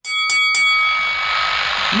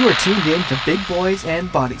You are tuned in to Big Boys and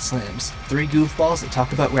Body Slams, three goofballs that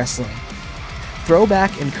talk about wrestling.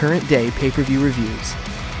 Throwback and current day pay-per-view reviews.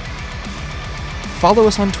 Follow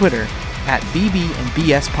us on Twitter at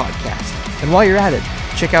BB&BS Podcast. And while you're at it,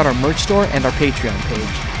 check out our merch store and our Patreon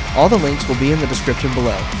page. All the links will be in the description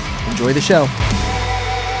below. Enjoy the show.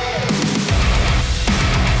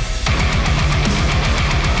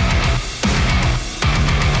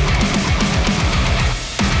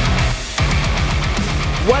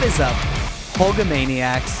 What is up,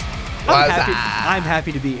 Hulkamaniacs? I'm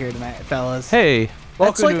happy to be here tonight, fellas. Hey,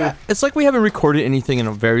 Welcome it's like we haven't recorded anything in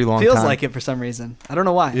a very long Feels time. like it for some reason. I don't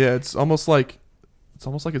know why. Yeah, it's almost like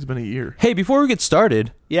it's been a year. Hey, before we get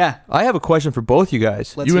started, Yeah. I have a question for both you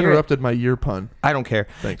guys. Let's You hear it. interrupted my year pun. I don't care.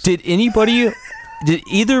 Thanks. Did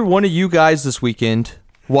either one of you guys this weekend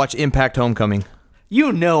watch Impact Homecoming?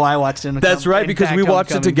 You know I watched it. That's right, because we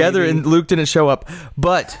watched it together and Luke didn't show up.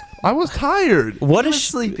 But I was tired. what I a was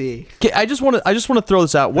sleepy. Okay, I just want to throw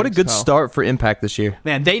this out. What Thanks, a good pal. start for Impact this year.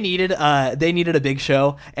 Man, they needed a big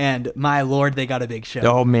show, and my lord, they got a big show.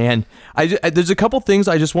 Oh man, there's a couple things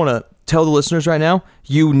I just want to tell the listeners right now.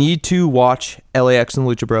 You need to watch LAX and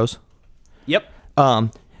Lucha Bros. Yep.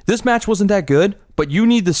 This match wasn't that good, but you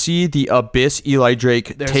need to see the Abyss Eli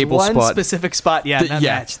Drake There's table one spot. specific spot, in that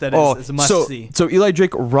match that is a must see. So Eli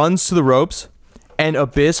Drake runs to the ropes, and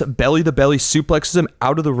Abyss belly to belly suplexes him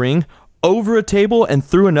out of the ring over a table and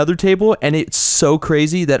through another table, and it's so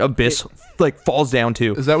crazy that Abyss falls down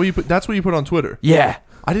too. Is that what you put? That's what you put on Twitter. Yeah.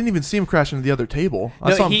 I didn't even see him crash into the other table.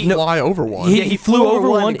 I No, saw him fly over one. He flew over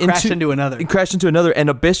one and crashed into another. And crashed into another, and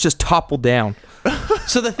Abyss just toppled down.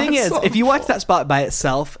 So the thing is, so if you watch that spot by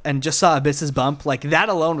itself and just saw Abyss's bump, that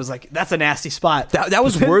alone was that's a nasty spot. That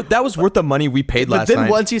was worth the money we paid But last then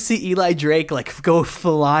night. once you see Eli Drake go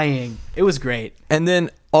flying, it was great. And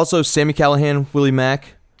then also Sami Callihan, Willie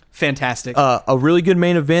Mack. Fantastic. A really good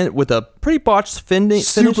main event with a pretty botched finish.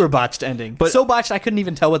 Super botched ending. But- So botched I couldn't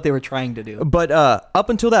even tell what they were trying to do. But up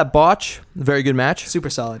until that botch, very good match. Super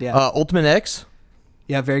solid, yeah. Ultimate X,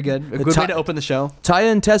 Yeah, very good. A good way to open the show.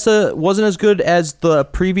 Taya and Tessa wasn't as good as the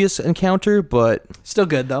previous encounter, but Still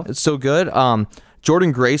good though. it's still good.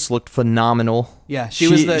 Jordan Grace looked phenomenal. Yeah, she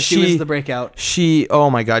was the breakout. Oh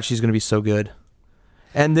my god, she's gonna be so good.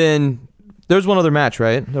 And then there's one other match,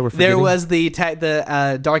 right? That we're There forgetting? was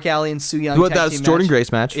the Dark Alley and Su Yung Well, tag that's team Jordan match.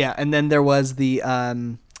 Grace match. Yeah, and then there was the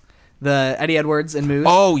Eddie Edwards and Moose.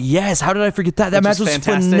 Oh yes, how did I forget that? That which match was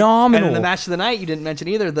fantastic. phenomenal. And then the match of the night, you didn't mention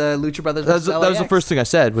either. The Lucha Brothers. that was versus the LAX. first thing I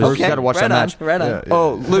said. Was you got to watch right that match. on, right on. Yeah, yeah.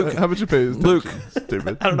 Oh, Luke. How about you pay attention? Luke.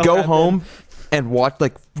 Stupid. I don't know. Go what home and watch.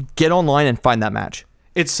 Get online and find that match.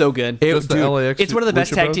 It's so good. Just the Dude, LAX. It's one of the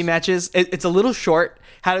best Lucha tag Bros? team matches. It's a little short.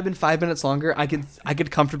 Had it been 5 minutes longer, I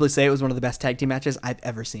could comfortably say it was one of the best tag team matches I've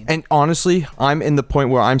ever seen. And honestly, I'm in the point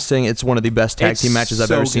where I'm saying it's one of the best tag It's team matches I've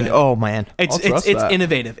so ever seen. good. Oh man, It's I'll trust it's that.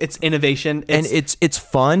 innovative. It's innovation. and it's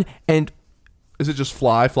fun, and Is it just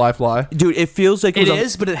fly? dude, it feels like it was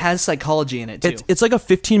is, but it has psychology in it too. it's like a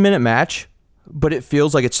 15-minute match, but it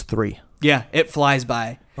feels like it's 3. Yeah, it flies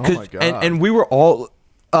by. Oh 'Cause- my god. And we were all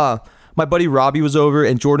my buddy Robbie was over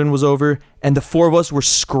and Jordan was over, and the four of us were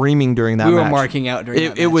screaming during that We match. were marking out during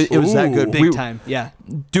that It was that Ooh. good. big time. Yeah.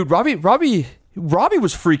 Dude, Robbie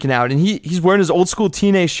was freaking out, and he's wearing his old school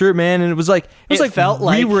TNA shirt, man, and it was like felt we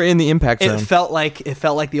like- were in the Impact Zone. It felt like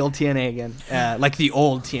the old TNA again, like the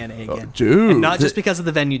old TNA again. dude. And not just because of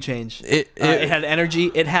the venue change. It- It had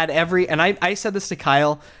energy. It had and I said this to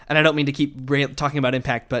Kyle, and I don't mean to keep talking about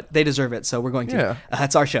Impact, but they deserve it, so we're going to. Yeah.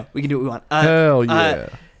 It's our show. We can do what we want. Hell yeah.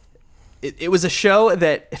 It was a show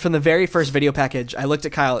that from the very first video package, I looked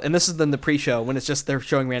at Kyle, and this is then the pre-show when it's just they're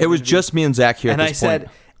showing random. It was interviews. just me and Zach here. And at I this said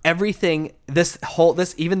point. everything. This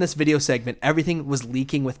video segment, everything was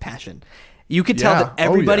leaking with passion. You could tell Yeah. that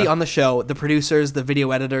everybody Oh, yeah. on the show, the producers, the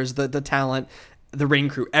video editors, the talent, the ring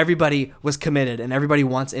crew, everybody was committed, and everybody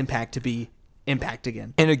wants Impact to be Impact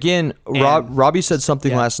again. And again, Robbie said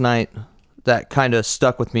something last night that kind of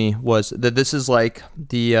stuck with me, was that this is like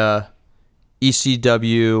the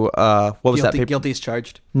ECW. What was that? paper? Guilty as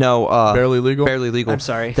charged. No, Barely Legal? Barely legal. I'm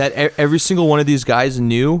sorry. That every single one of these guys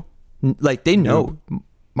knew, they know.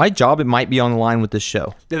 My job, it might be on the line with this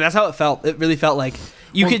show. Yeah, that's how it felt. It really felt like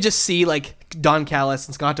you could just see Don Callis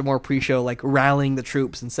and Scott D'Amore pre-show rallying the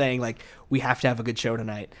troops and saying we have to have a good show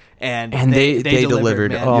tonight, and they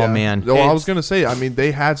delivered. man. Oh Yeah. man. No, I It's- was gonna say. I mean,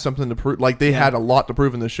 they had something to prove. They had a lot to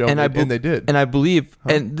prove in this show, and they did. And I believe,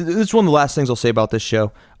 and this is one of the last things I'll say about this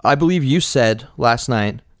show. I believe you said last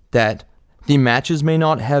night that the matches may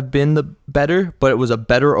not have been the better, but it was a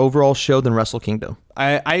better overall show than Wrestle Kingdom.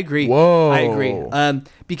 I agree. Whoa. I agree.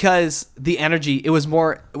 Because the energy, it was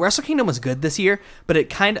more. Wrestle Kingdom was good this year, but it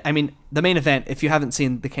kind of. I mean, the main event. If you haven't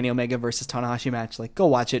seen the Kenny Omega versus Tanahashi match, like go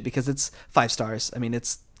watch it because it's 5 stars. I mean,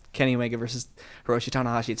 it's Kenny Omega versus Hiroshi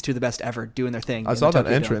Tanahashi. It's 2 of the best ever doing their thing. I saw that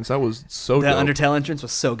entrance. That was so The dope. Undertale entrance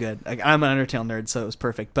was so good. Like, I'm an Undertale nerd, so it was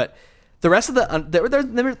perfect. But the rest of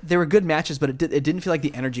the there were good matches, but it didn't feel like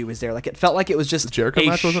the energy was there. Like it felt like it was just The Jericho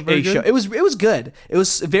match wasn't very good? show. It was good. It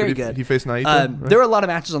was very good. He faced Naito. Right? There were a lot of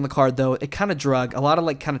matches on the card though. It kind of drug. A lot of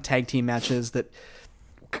like kind of tag team matches that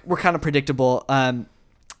were kind of predictable.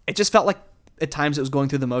 It just felt like at times it was going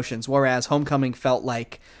through the motions, whereas Homecoming felt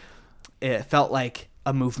like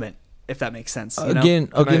a movement. If that makes sense. You know?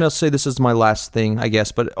 Again, I'll say this is my last thing, I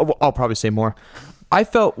guess, but I'll probably say more. I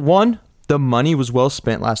felt, the money was well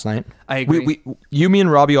spent last night. I agree. You, me, and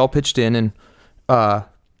Robbie all pitched in, and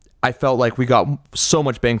I felt like we got so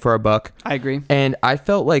much bang for our buck. I agree. And I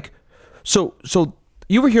felt like, so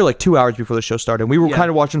you were here like 2 hours before the show started, and we were kind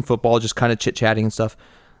of watching football, just kind of chit-chatting and stuff.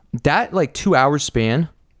 That like 2 hour span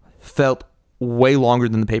felt way longer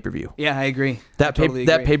than the pay-per-view. Yeah, I agree. That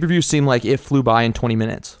pay-per-view seemed like it flew by in 20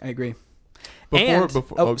 minutes. I agree.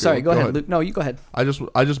 Sorry, go ahead, Luke. No, you go ahead. I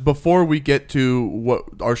just before we get to what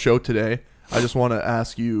our show today, I just want to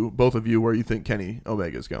ask you, both of you, where you think Kenny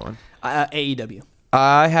Omega is going. AEW.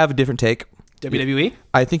 I have a different take. WWE?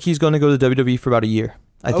 I think he's going to go to WWE for about a year.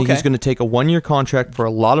 I think he's going to take a 1-year contract for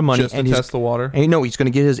a lot of money. Just to test the water? And he's going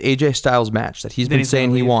to get his AJ Styles match that he's been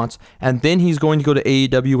saying he wants. And then he's going to go to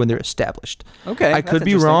AEW when they're established. Okay. I could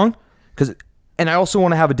be wrong. And I also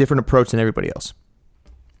want to have a different approach than everybody else.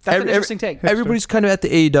 That's an interesting take. Everybody's kind of at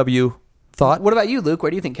the AEW thought. What about you, Luke? Where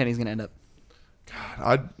do you think Kenny's going to end up?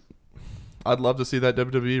 God, I'd love to see that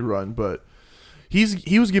WWE run, but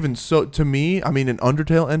he was given to me, I mean, an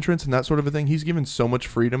Undertale entrance and that sort of a thing. He's given so much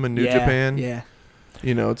freedom in New Japan. Yeah.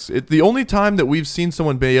 You know, it's the only time that we've seen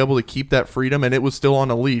someone be able to keep that freedom, and it was still on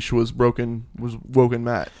a leash, was Woken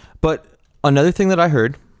Matt. But another thing that I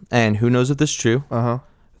heard, and who knows if this is true,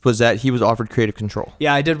 was that he was offered creative control.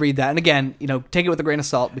 Yeah, I did read that. And again, take it with a grain of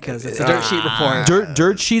salt because it's a dirt sheet report.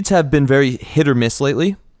 Dirt sheets have been very hit or miss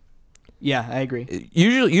lately. Yeah, I agree.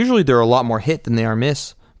 Usually they're a lot more hit than they are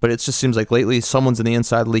miss. But it just seems like lately someone's on the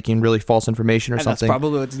inside leaking really false information or something. That's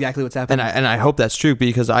probably exactly what's happening. And I hope that's true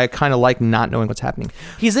because I kind of like not knowing what's happening.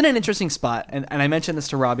 He's in an interesting spot, and I mentioned this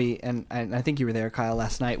to Robbie, and I think you were there, Kyle,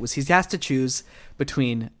 last night, was he has to choose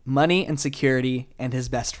between money and security and his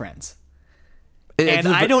best friends. And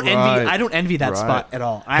I don't envy that spot at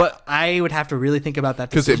all. But I would have to really think about that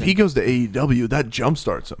decision. Because if he goes to AEW, that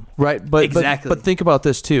jumpstarts him. Right, exactly. But think about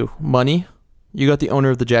this too. Money. You got the owner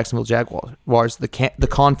of the Jacksonville Jaguars, the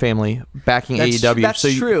Khan family, backing AEW. That's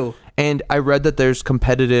true. And I read that there's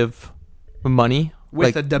competitive money.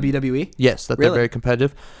 With the WWE? Yes, that they're very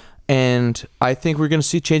competitive. And I think we're going to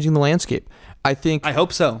see changing the landscape. I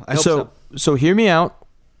hope so. So hear me out.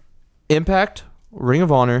 Impact, Ring of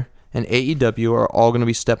Honor, and AEW are all going to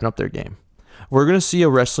be stepping up their game. We're going to see a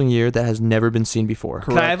wrestling year that has never been seen before.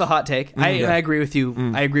 Correct. Can I have a hot take? I agree with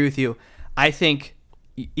you. I agree with you. I think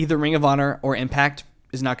either Ring of Honor or Impact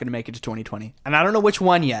is not going to make it to 2020. And I don't know which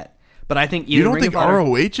one yet, but I think either You don't Ring think of Honor,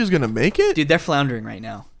 ROH is going to make it? Dude, they're floundering right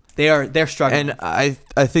now. They're struggling. And I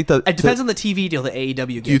think that it depends on the TV deal that AEW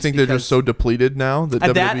gets. Do you think they're just so depleted now that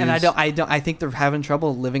I think they're having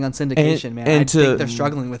trouble living on syndication, man. I think they're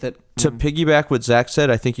struggling with it. To piggyback what Zach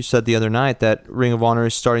said, I think you said the other night that Ring of Honor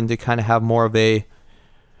is starting to kind of have more of a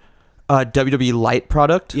WWE light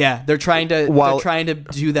product. Yeah, they're trying to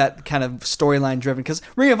do that kind of storyline driven, because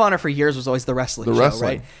Ring of Honor for years was always the wrestling show,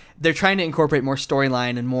 right? They're trying to incorporate more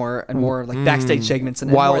storyline and more like backstage segments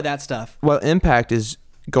and more of that stuff. Well, Impact is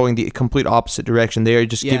going the complete opposite direction. They are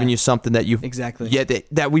just giving you something that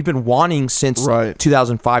that we've been wanting since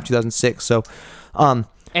 2005, 2006. So,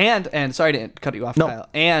 and sorry to cut you off, Kyle.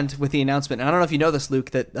 And with the announcement, and I don't know if you know this,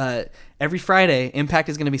 Luke, that every Friday Impact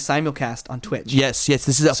is going to be simulcast on Twitch. Yes, this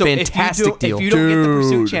is a fantastic deal. If you don't get the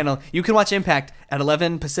Pursuit channel, you can watch Impact at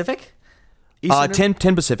 11 Pacific. 10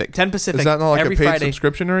 Pacific. 10 Pacific. Is that not like every a paid Friday.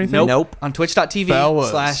 subscription or anything? Nope. On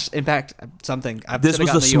twitch.tv/Impact something. This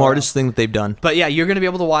was the smartest thing that they've done. But yeah, you're going to be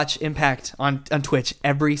able to watch Impact on Twitch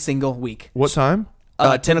every single week. What time?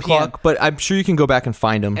 10 o'clock, but I'm sure you can go back and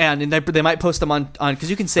find them. And they might post them on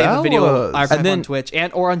because you can save a video archive on Twitch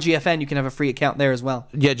or on GFN. You can have a free account there as well.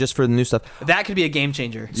 Yeah, just for the new stuff. That could be a game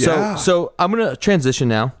changer. Yeah. So I'm going to transition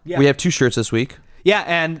now. Yeah. We have 2 shirts this week. Yeah,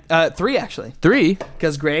 and 3 actually. 3?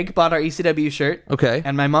 Because Greg bought our ECW shirt. Okay.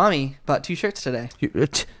 And my mommy bought 2 shirts today.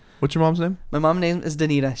 What's your mom's name? My mom's name is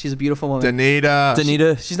Danita. She's a beautiful woman.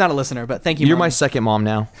 Danita. She's not a listener, but thank you, You're Mommy. my second mom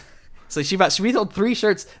now. So she sold 3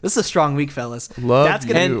 shirts. This is a strong week, fellas. Love That's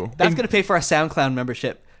gonna pay for our SoundCloud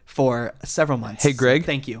membership for several months. Hey, Greg. So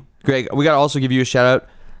thank you. Greg, we got to also give you a shout out.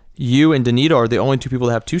 You and Danita are the only 2 people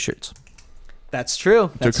that have 2 shirts. That's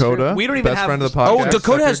true. That's Dakota, true. We don't even best have. friend of the podcast. Oh,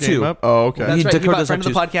 Dakota has Step your game 2. up. Oh, okay. That's right. He Dakota bought does friend of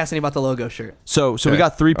have the 2. podcast and he bought the logo shirt. So we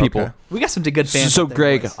got 3 people. Okay. We got some good fans. So out there,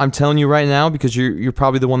 Greg, boys. I'm telling you right now, because you're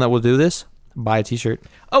probably the one that will do this. Buy a T-shirt.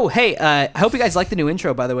 Oh, hey, I hope you guys liked the new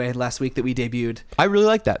intro, by the way, last week that we debuted. I really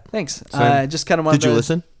like that. Thanks. Same. Just kind of wanted Did you to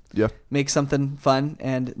listen? Yeah. make something fun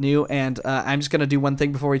and new. And I'm just going to do one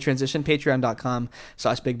thing before we transition.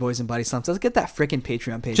 Patreon.com/BigBoysAndBodySlumps. Let's get that freaking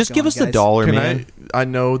Patreon page Just going, give us the guys. dollar, Can man. I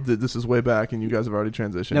know that this is way back and you guys have already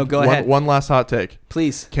transitioned. No, go ahead. One last hot take.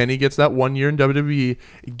 Please. Kenny gets that 1 year in WWE,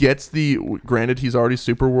 gets granted he's already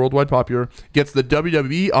super worldwide popular, gets the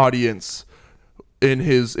WWE audience in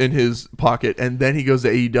his pocket, and then he goes to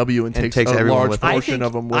AEW and takes a everyone large with him. portion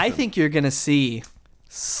of them with I him. think you're going to see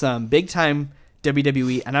some big time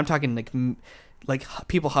WWE, and I'm talking like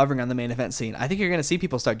people hovering on the main event scene. I think you're going to see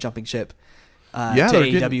people start jumping ship to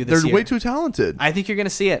AEW this they're year. way too talented. I think you're going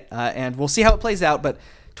to see it, and we'll see how it plays out. But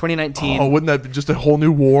 2019. Oh, wouldn't that be just a whole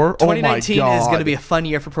new war? 2019 oh my God. is going to be a fun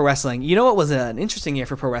year for pro wrestling. You know what was an interesting year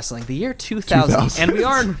for pro wrestling? The year 2000. And we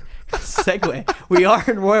are in segue. We are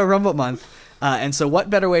in Royal Rumble month. And so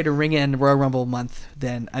what better way to ring in Royal Rumble month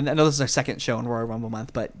than, I know this is our second show in Royal Rumble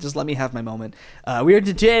month, but just let me have my moment. We're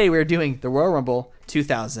doing the Royal Rumble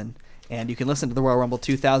 2000. And you can listen to the Royal Rumble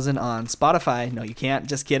 2000 on Spotify. No, you can't.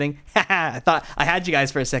 Just kidding. I thought I had you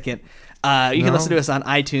guys for a second. You can listen to us on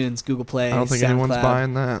iTunes, Google Play, I don't think SoundCloud, anyone's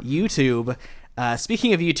buying that. YouTube.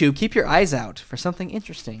 Speaking of YouTube, keep your eyes out for something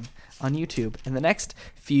interesting on YouTube in the next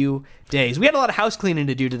few days. We had a lot of house cleaning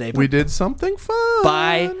to do today. But We did something fun.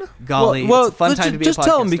 by golly, well, it's a fun time to be just a podcaster.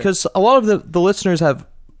 tell them, because a lot of the listeners have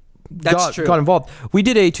got involved. We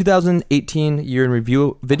did a 2018 year in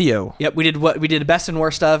review video. Yep, we did best and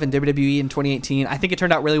worst of in WWE in 2018. I think it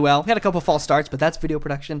turned out really well. We had a couple false starts, but that's video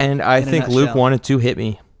production. And I in a think Luke nutshell. wanted to hit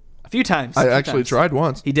me. a few times. I actually tried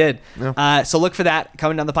once. He did. Yeah. So look for that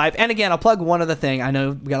coming down the pipe. And again, I'll plug one other thing. I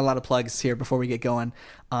know we got a lot of plugs here before we get going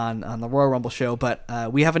on the Royal Rumble show, but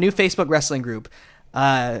we have a new Facebook wrestling group.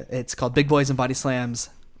 It's called Big Boys and Body Slams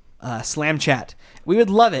Slam Chat. We would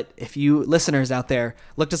love it if you listeners out there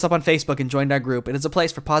looked us up on Facebook and joined our group. It is a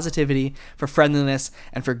place for positivity, for friendliness,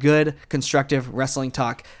 and for good, constructive wrestling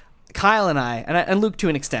talk. Kyle and I, and Luke to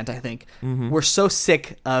an extent, I think, we're so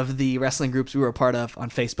sick of the wrestling groups we were a part of on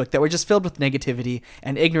Facebook that we're just filled with negativity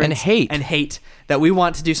and ignorance And hate. that we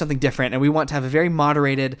want to do something different, and we want to have a very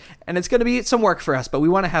moderated, and it's going to be some work for us, but we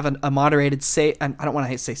want to have a moderated, safe, and I don't want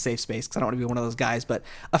to say safe space because I don't want to be one of those guys, but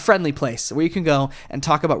a friendly place where you can go and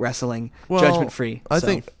talk about wrestling judgment-free.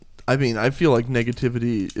 I feel like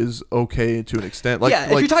negativity is okay to an extent. Like, yeah,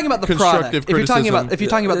 if you're talking about the product, if you're talking about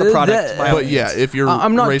the product, by all but yeah, means. if you're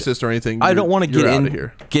I'm not racist or anything, I don't want to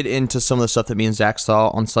here. get into some of the stuff that me and Zach saw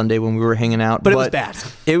on Sunday when we were hanging out. But it was bad.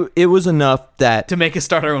 It was enough that to make us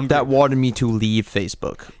start our own that group. wanted me to leave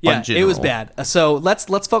Facebook. Yeah, in it was general. bad. So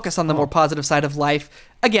let's focus on the more positive side of life.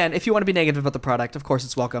 Again, if you want to be negative about the product, of course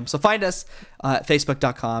it's welcome. So find us at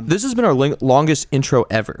facebook.com. This has been our longest intro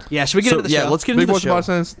ever. Yeah, should we get into the show? Yeah, let's get Big into the Boys show. and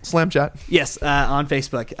Body Slams Slam Chat. Yes, on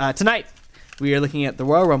Facebook. Tonight, we are looking at the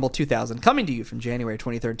Royal Rumble 2000, coming to you from January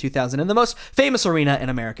 23rd, 2000, in the most famous arena in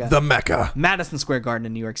America. The Mecca. Madison Square Garden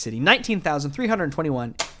in New York City.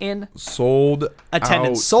 19,321 in Sold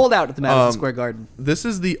attendance. out. Sold out at the Madison Square Garden. This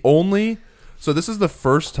is the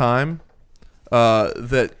first time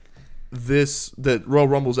that Royal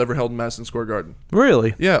Rumble's ever held in Madison Square Garden.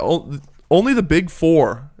 Really? Yeah, only the big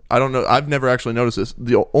four. I don't know. I've never actually noticed this.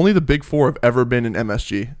 Only the big four have ever been in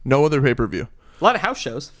MSG. No other pay-per-view. A lot of house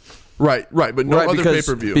shows. Right, but no other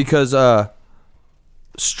pay-per-view. Because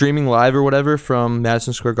streaming live or whatever from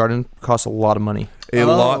Madison Square Garden costs a lot of money. A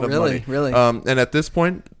lot of money. Really? And at this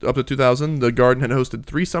point, up to 2000, the Garden had hosted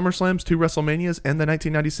 3 SummerSlams, 2 WrestleManias, and the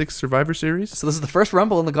 1996 Survivor Series. So this is the first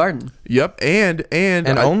Rumble in the Garden. Yep, and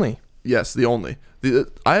only. Yes, the only.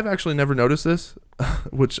 I have actually never noticed this,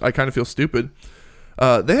 which I kind of feel stupid.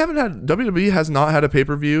 WWE has not had a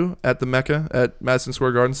pay-per-view at the Mecca at Madison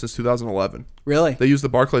Square Garden since 2011. Really? They use the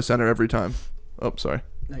Barclays Center every time. Oh, sorry.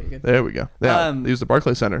 No, you're good. There we go. Yeah, they use the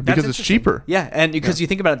Barclays Center because it's interesting. cheaper. Yeah, and because you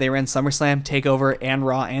think about it, they ran SummerSlam, TakeOver, and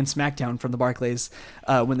Raw and SmackDown from the Barclays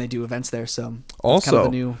when they do events there. So Also, kind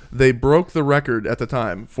of the new... they broke the record at the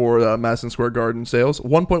time for Madison Square Garden sales,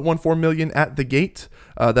 1.14 million at the gate.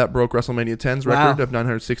 That broke WrestleMania 10's record of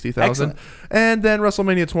 960,000. And then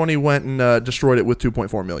WrestleMania 20 went and destroyed it with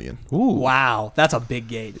 2.4 million. Ooh. Wow, that's a big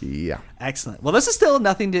gate. Yeah. Excellent. Well, this is still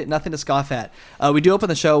nothing to scoff at. We do open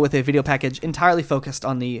the show with a video package entirely focused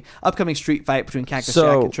on the upcoming street fight between Cactus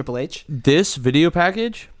Jack and Triple H. This video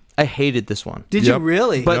package, I hated this one. Did you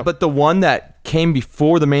really? But the one that came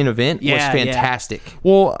before the main event was fantastic. Yeah.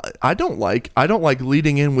 Well, I don't like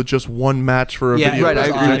leading in with just one match for a video. Right, I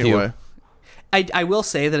agree with you. I will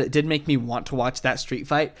say that it did make me want to watch that street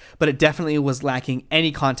fight, but it definitely was lacking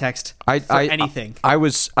any context for anything. I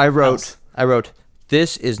wrote,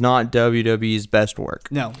 this is not WWE's best work.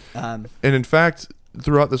 No. And in fact,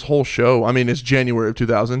 throughout this whole show, I mean, it's January of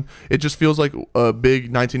 2000. It just feels like a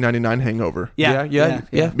big 1999 hangover.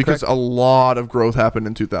 Yeah. Because a lot of growth happened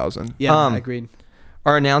in 2000. Yeah, I agreed.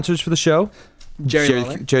 Our announcers for the show, Jerry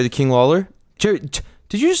the King Lawler.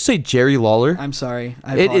 Did you just say Jerry Lawler? I'm sorry.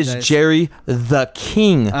 I it apologize. is Jerry the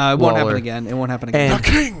King. It won't happen again. It won't happen again. The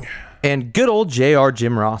King. And good old JR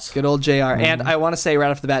Jim Ross. Good old JR. And I want to say right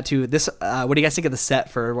off the bat too, this what do you guys think of the set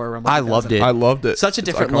for Royal Rumble? I loved it. I loved it. Such a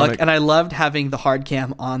different look, and I loved having the hard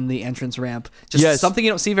cam on the entrance ramp. Just something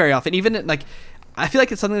you don't see very often. Even like, I feel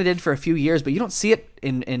like it's something they did for a few years, but you don't see it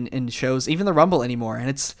in shows, even the Rumble anymore. And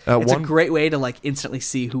it's a great way to like instantly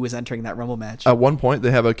see who is entering that Rumble match. At one point,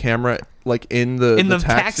 they have a camera like in the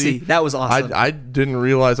taxi. That was awesome. I didn't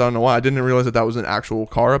realize. I don't know why. I didn't realize that was an actual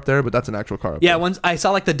car up there, but that's an actual car up there. Yeah, once I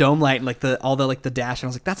saw like the dome light and like the dash, and I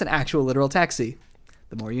was like, that's an actual literal taxi.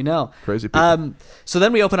 The more you know. Crazy people. So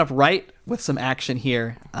then we open up right with some action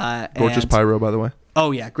here. Gorgeous pyro, by the way.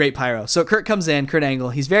 Oh yeah, great pyro. So Kurt comes in, Kurt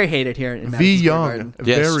Angle. He's very hated here in Madison V Square Young, Garden.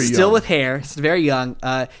 very young. Still with hair. He's very young.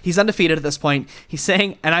 He's undefeated at this point. He's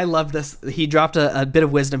saying, and I love this. He dropped a bit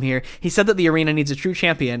of wisdom here. He said that the arena needs a true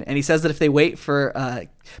champion, and he says that if they wait for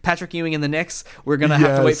Patrick Ewing and the Knicks, we're gonna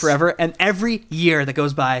have to wait forever. And every year that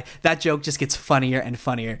goes by, that joke just gets funnier and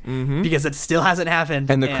funnier because it still hasn't happened.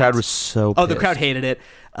 And the crowd was so pissed. The crowd hated it.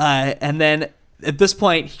 And then at this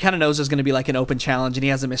point, he kind of knows there's going to be like an open challenge, and he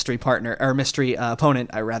has a mystery partner or mystery opponent,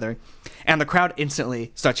 rather. And the crowd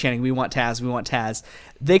instantly starts chanting, "We want Taz! We want Taz!"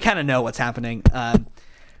 They kind of know what's happening.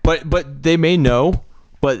 But they may know,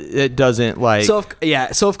 but it doesn't like. So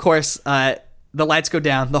of course, the lights go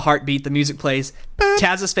down, the heartbeat, the music plays,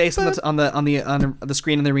 Taz's face on the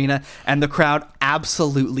screen in the arena, and the crowd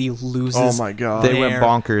absolutely loses. Oh my god, they went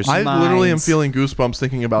bonkers. I literally am feeling goosebumps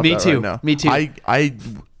thinking about that right now. Me too. I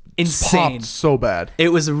insane. Popped so bad. It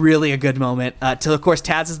was really a good moment. Till of course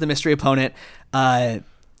Taz is the mystery opponent,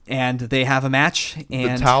 and they have a match.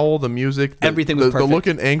 And the towel, the music, everything was perfect. The look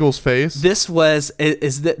in Angle's face. This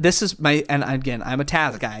is my, and again, I'm a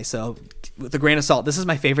Taz guy, so with a grain of salt, this is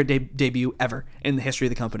my favorite debut ever in the history of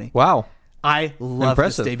the company. Wow, I love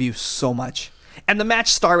this debut so much. And the match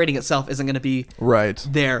star rating itself isn't going to be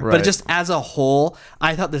there. Right. But just as a whole,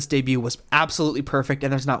 I thought this debut was absolutely perfect,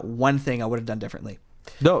 and there's not one thing I would have done differently.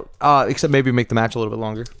 No, except maybe make the match a little bit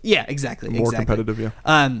longer. Yeah, exactly. More competitive, yeah.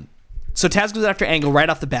 So Taz goes after Angle right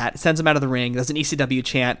off the bat, sends him out of the ring. There's an ECW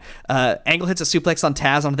chant. Angle hits a suplex on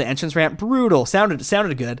Taz onto the entrance ramp. Brutal. Sounded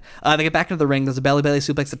good. They get back into the ring. There's a belly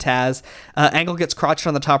suplex to Taz. Angle gets crotched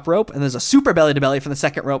on the top rope, and there's a super belly to belly from the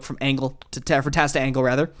second rope from Angle for Taz to Angle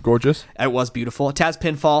rather. Gorgeous. It was beautiful. Taz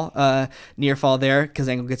pinfall, near fall there because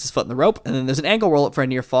Angle gets his foot in the rope, and then there's an Angle roll up for a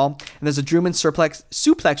near fall, and there's a Drewman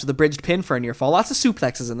suplex with a bridged pin for a near fall. Lots of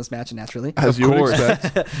suplexes in this match, naturally. As you would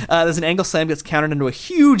expect. There's an Angle slam gets countered into a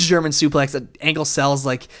huge German suplex that Angle sells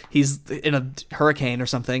like he's in a hurricane or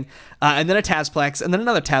something, and then a Tazplex, and then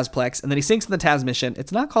another Tazplex, and then he sinks in the Taz mission.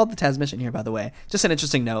 It's not called the Taz mission here, by the way. Just an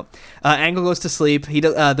interesting note. Angle goes to sleep.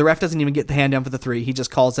 The ref doesn't even get the hand down for the 3. He just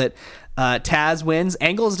calls it. Taz wins.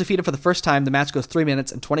 Angle is defeated for the first time. The match goes 3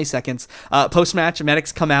 minutes and 20 seconds. Post-match,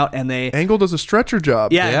 medics come out and they... Angle does a stretcher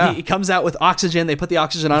job. Yeah. He comes out with oxygen. They put the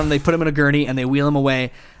oxygen on him. They put him in a gurney and they wheel him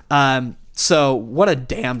away. So what a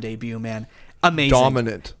damn debut, man. Amazing.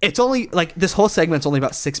 Dominant. It's only like this whole segment's only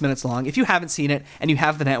about 6 minutes long. If you haven't seen it and you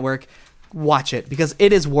have the network, watch it because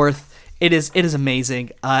it is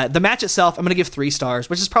amazing. The match itself, I'm going to give 3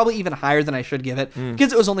 stars, which is probably even higher than I should give it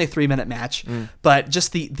because it was only a 3-minute match. But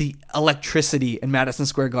just the electricity in Madison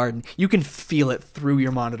Square Garden, you can feel it through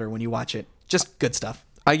your monitor when you watch it. Just good stuff.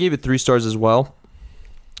 I gave it 3 stars as well.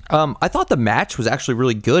 I thought the match was actually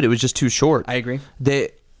really good. It was just too short. I agree.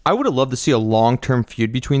 I would have loved to see a long-term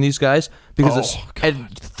feud between these guys because and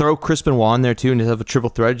throw Chris Benoit in there too and have a triple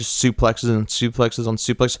threat, just suplexes and suplexes on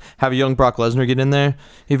suplex. Have a young Brock Lesnar get in there.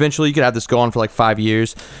 Eventually, you could have this go on for like 5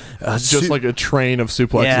 years. Just like a train of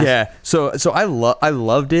suplexes. Yeah. So I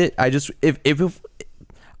loved it. I just if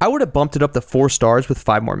I would have bumped it up to 4 stars with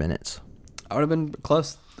 5 more minutes. I would have been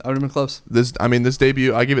close. This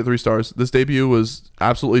debut, I give it 3 stars. This debut was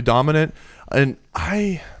absolutely dominant, and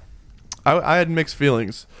I had mixed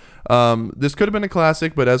feelings. This could have been a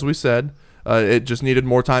classic, but as we said, it just needed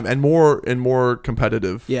more time and more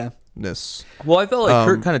competitive. Yeah. offensiveness. Well, I felt like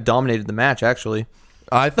Kurt kind of dominated the match, actually.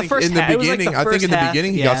 I think in the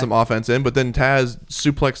beginning, he got some offense in, but then Taz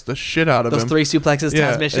suplexed the shit out of him. Those 3 suplexes,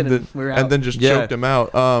 Taz mission, and we were out. And then just choked him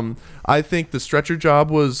out. I think the stretcher job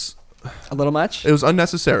was a little much. It was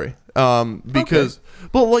unnecessary. Because,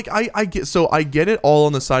 but like I get it all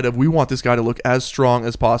on the side of we want this guy to look as strong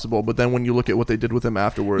as possible. But then when you look at what they did with him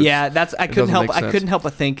afterwards, I couldn't help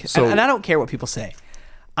but think, and I don't care what people say.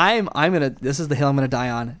 This is the hill I'm gonna die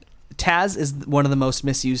on. Taz is one of the most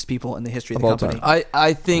misused people in the history of the company.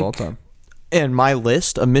 I think in my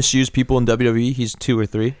list of misused people in WWE, he's 2 or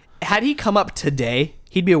 3. Had he come up today,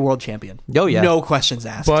 he'd be a world champion. Oh yeah, no questions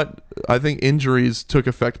asked. But I think injuries took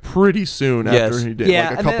effect pretty soon after he did,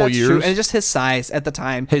 like a couple years. True. And just his size at the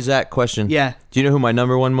time. Hey Zach, question. Yeah. Do you know who my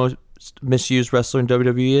number 1 most misused wrestler in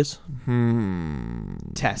WWE is?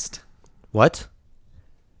 Test. What?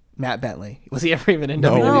 Matt Bentley. Was he ever even in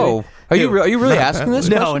WWE? No. Are you really asking Bentley? this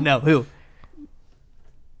question? No. Who?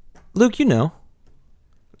 Luke, you know.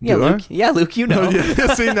 Yeah, Luke. Yeah, Luke, you know.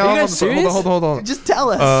 See, now I'm hold on. Just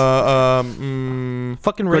tell us.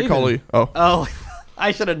 Fucking Great Raven. Oh,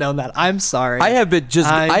 I should have known that. I'm sorry. I have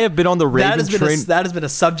been on the Raven train. That has been a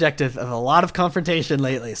subject of a lot of confrontation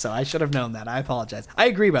lately, so I should have known that. I apologize. I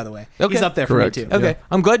agree, by the way. Okay. He's up there Correct. for me too. Okay. Yeah.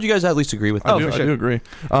 I'm glad you guys at least agree with me. I do agree.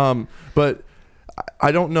 But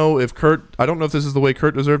I don't know if this is the way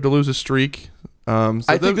Kurt deserved to lose his streak.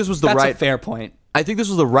 I think this was that's a fair point. I think this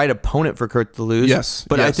was the right opponent for Kurt to lose. Yes,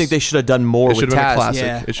 but I think they should have done more with Taz.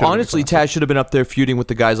 Yeah. Honestly, Taz should have been up there feuding with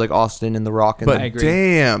the guys like Austin and The Rock. But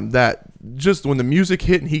damn, that just when the music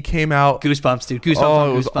hit and he came out, goosebumps, dude. Goosebumps.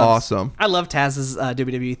 Oh, it was awesome. I love Taz's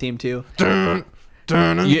WWE theme too.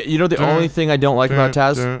 You know the only thing I don't like about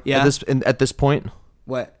Taz at this point?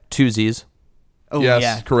 What? 2 Z's. Oh yes,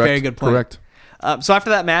 yeah, correct. Very good point. Correct. So after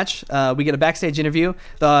that match, we get a backstage interview.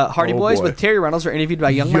 The Hardy Boys with Terry Reynolds are interviewed by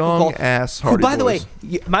young Michael Cole. Ass Hardy who, by the way,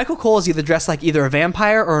 Michael Cole is either dressed like either a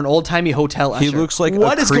vampire or an old-timey hotel usher. He looks like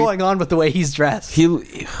what is going on with the way he's dressed? He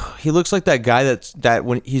looks like that guy that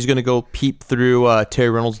when he's gonna go peep through Terry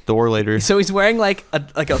Reynolds' door later. So he's wearing like a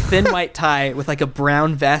thin white tie with like a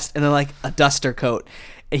brown vest and then like a duster coat.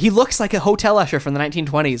 He looks like a hotel usher from the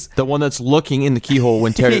 1920s. The one that's looking in the keyhole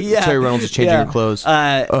when Terry Reynolds is changing her clothes.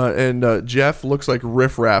 And Jeff looks like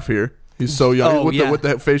Riff Raff here. He's so young with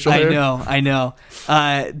that facial hair. I know.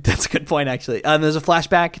 That's a good point, actually. There's a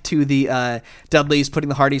flashback to the Dudleys putting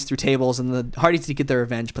the Hardys through tables, and the Hardys to get their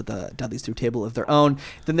revenge put the Dudleys through a table of their own.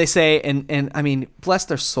 Then they say, and I mean, bless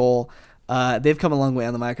their soul, they've come a long way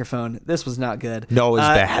on the microphone. This was not good. No, it was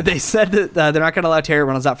bad. They said that they're not going to allow Terry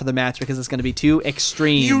Reynolds out for the match because it's going to be too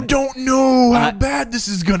extreme. You don't know how bad this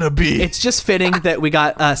is going to be. It's just fitting that we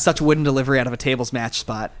got such wooden delivery out of a tables match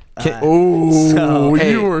spot. You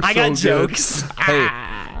were so I got good. jokes. Hey,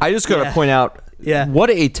 I just got to point out what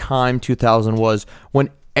a time 2000 was when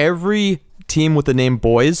every team with the name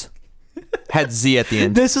Boys had Z at the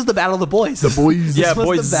end. This is the Battle of the Boys. The Boys. This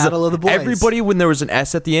was the Battle of the Boys. Everybody, when there was an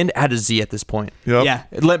S at the end, had a Z at this point. Yep. Yeah.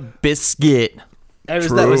 Limp Bizkit.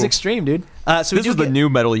 That was extreme, dude. So this was the new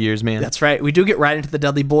metal years, man. That's right. We do get right into the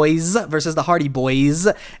Dudley Boys versus the Hardy Boys,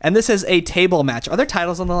 and this is a table match. Are there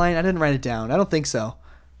titles on the line? I didn't write it down. I don't think so.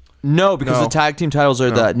 No, because the tag team titles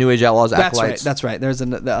are the New Age Outlaws Acolytes. That's right. There's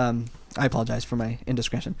I apologize for my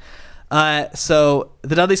indiscretion. So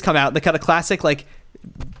the Dudleys come out. They cut a classic like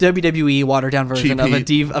WWE watered down version of a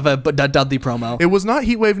Dudley promo. It was not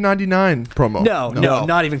Heatwave 99 promo. No,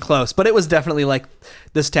 not even close. But it was definitely like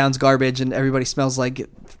this town's garbage and everybody smells like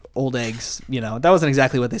old eggs. You know, that wasn't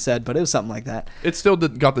exactly what they said, but it was something like that. It still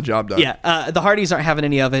got the job done. Yeah, the Hardys aren't having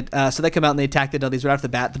any of it, so they come out and they attack the Dudleys right off the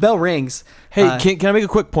bat. The bell rings. Hey, can I make a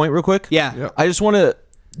quick point real quick? Yeah. Yep. I just want to...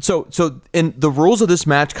 So in the rules of this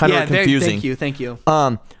match kind of are confusing. Thank you.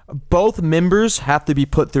 Both members have to be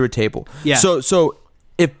put through a table. Yeah. So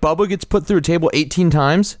if Bubba gets put through a table 18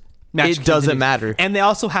 times... Match it doesn't matter. And they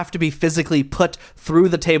also have to be physically put through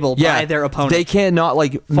the table by their opponent. They cannot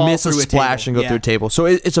miss a splash and go through a table. So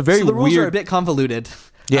it's a very weird... So the rules are a bit convoluted.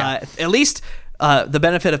 Yeah. At least the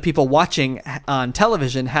benefit of people watching on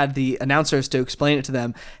television had the announcers to explain it to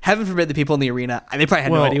them. Heaven forbid the people in the arena. They probably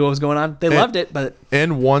had no idea what was going on. They loved it, but...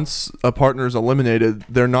 And once a partner is eliminated,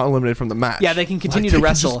 they're not eliminated from the match. Yeah, they can continue to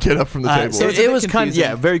wrestle. Just get up from the table. So it was kind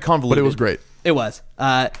of, very convoluted. But it was great. It was.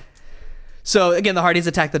 So, again, the Hardys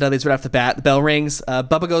attack the Dudleys right off the bat. The bell rings.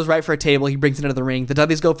 Bubba goes right for a table. He brings it into the ring. The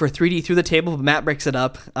Dudleys go for a 3D through the table, but Matt breaks it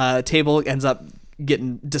up. Table ends up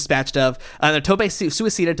getting dispatched of. The tope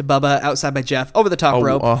suicided to Bubba outside by Jeff over the top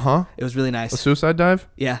rope. It was really nice. A suicide dive?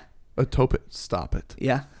 Yeah. A tope. Stop it.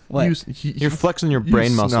 Yeah. What? You're flexing your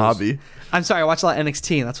brain muscles. Snobby. I'm sorry. I watch a lot of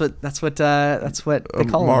NXT. That's what they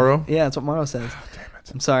call Morrow? him. Yeah, that's what Morrow says. Damn it.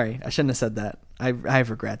 I'm sorry. I shouldn't have said that. I have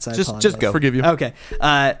regrets. I apologize. Just go. Forgive you. Okay.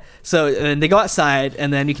 So and they go outside,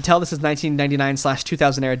 and then you can tell this is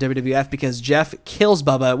 1999/2000 era WWF because Jeff kills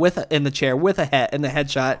Bubba in the chair with a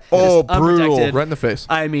headshot. Oh, Just brutal. unprotected. Right in the face.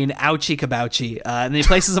 I mean, ouchie kabouchie. And then he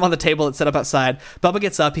places him on the table that's set up outside. Bubba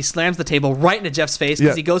gets up. He slams the table right into Jeff's face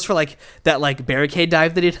because he goes for like that like barricade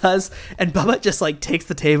dive that he does, and Bubba just like takes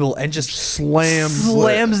the table and just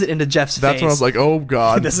slams it into Jeff's face. That's when I was like, oh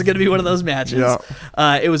god, this is gonna be one of those matches.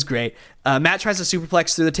 Yeah. It was great. Matt tries to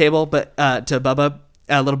superplex through the table, but to Bubba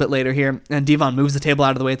a little bit later here, and Devon moves the table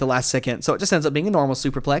out of the way at the last second, so it just ends up being a normal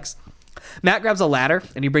superplex. Matt grabs a ladder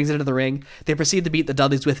and he brings it into the ring. They proceed to beat the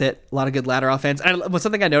Dudleys with it. A lot of good ladder offense. And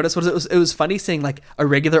something I noticed was it was funny seeing like a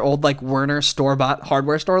regular old like Werner store-bought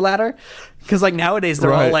hardware store ladder, because like nowadays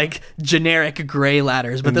they're all like generic gray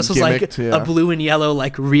ladders, but And this was gimmicked, like a blue and yellow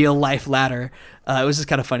like real life ladder. It was just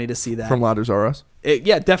kind of funny to see that. From Ladders R Us.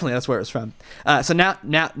 Yeah, definitely. That's where it was from. So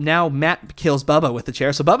now Matt kills Bubba with the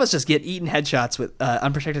chair. So Bubba's just eating headshots with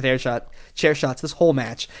unprotected chair shots this whole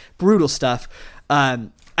match. Brutal stuff.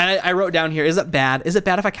 And I wrote down here, is it bad? Is it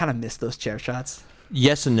bad if I kind of miss those chair shots?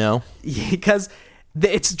 Yes and no. Because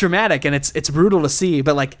it's dramatic and it's brutal to see,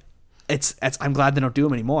 but like it's I'm glad they don't do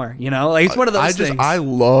them anymore. You know, like it's one of those things. I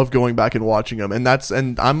love going back and watching them,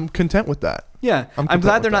 and I'm content with that. Yeah, I'm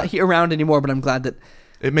glad they're not here around anymore, but I'm glad that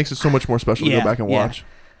it makes it so much more special to go back and watch.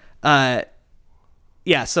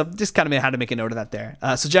 Yeah, so just kind of had to make a note of that there.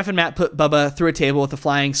 So Jeff and Matt put Bubba through a table with a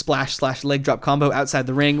flying splash/leg drop combo outside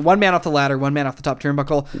the ring. One man off the ladder, one man off the top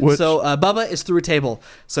turnbuckle. So Bubba is through a table.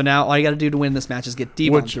 So now all you got to do to win this match is get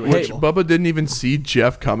Devon through a table. Bubba didn't even see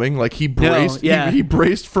Jeff coming. Like he braced. He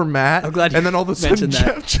braced for Matt. I'm glad you and then all of a sudden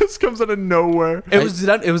Jeff just comes out of nowhere. It was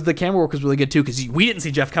the camera work was really good too because we didn't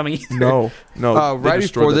see Jeff coming either. No. Right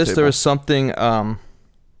before this, there was something.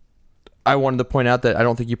 I wanted to point out that I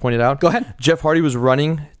don't think you pointed out. Go ahead. Jeff Hardy was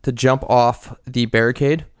running to jump off the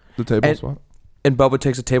barricade. The table spot. And Bubba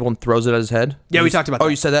takes a table and throws it at his head. Yeah, we talked about that. Oh,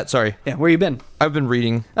 you said that? Sorry. Yeah, where you been? I've been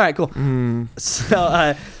reading. All right, cool.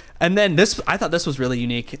 So, and then I thought this was really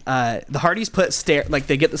unique. The Hardys put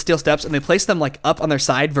they get the steel steps and they place them like up on their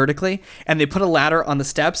side vertically, and they put a ladder on the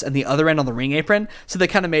steps and the other end on the ring apron. So they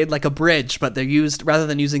kind of made like a bridge, but they used, rather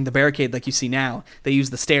than using the barricade like you see now, they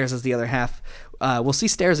use the stairs as the other half. We'll see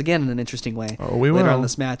stairs again in an interesting way later on in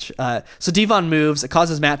this match. So Devon moves. It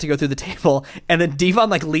causes Matt to go through the table. And then Devon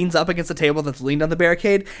like leans up against the table that's leaned on the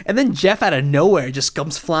barricade. And then Jeff out of nowhere just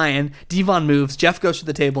comes flying. Devon moves. Jeff goes through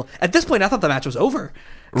the table. At this point, I thought the match was over.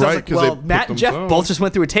 Right, because well, Matt and Jeff both just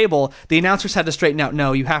went through a table. The announcers had to straighten out,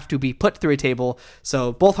 no, you have to be put through a table.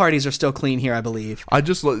 So both Hardys are still clean here, I believe.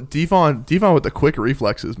 Devon with the quick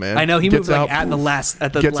reflexes, man. I know, he moves like at the last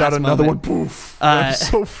another moment. one, poof. That's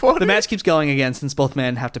so funny. The match keeps going again since both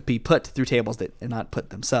men have to be put through tables and not put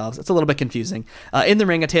themselves. It's a little bit confusing. In the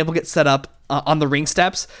ring, a table gets set up on the ring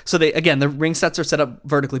steps. So the ring steps are set up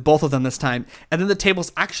vertically, both of them this time. And then the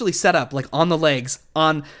table's actually set up like on the legs,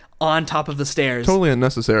 on top of the stairs. Totally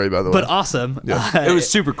unnecessary, by the way. But awesome. Yes. It was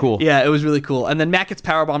super cool. Yeah, it was really cool. And then Matt gets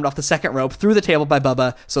powerbombed off the second rope through the table by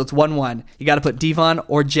Bubba. So it's 1-1. You got to put Devon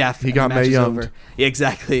or Jeff. He got Mae Young'd. Yeah,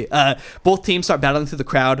 exactly. Both teams start battling through the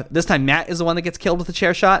crowd. This time Matt is the one that gets killed with a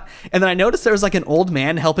chair shot. And then I noticed there was like an old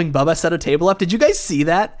man helping Bubba set a table up. Did you guys see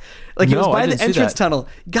that? Like it was by the entrance tunnel.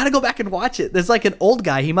 You got to go back and watch it. There's like an old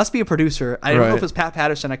guy. He must be a producer. I don't know if it was Pat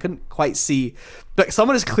Patterson. I couldn't quite see. But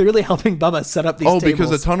someone is clearly helping Bubba set up these tables. Oh, because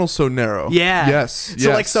the tunnel's so narrow. Yeah. Yes.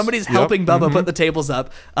 So like somebody's helping Bubba put the tables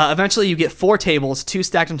up. Eventually you get 4 tables, 2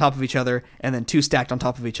 stacked on top of each other, and then 2 stacked on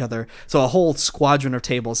top of each other. So a whole squadron of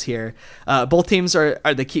tables here. Both teams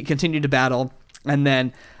continue to battle, and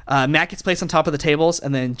then Matt gets placed on top of the tables,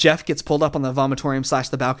 and then Jeff gets pulled up on the vomitorium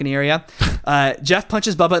 / the balcony area. Jeff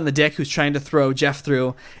punches Bubba in the dick, who's trying to throw Jeff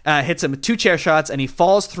through, hits him with 2 chair shots, and he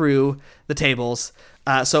falls through the tables.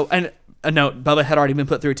 A note, Bubba had already been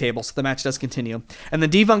put through a table, so the match does continue. And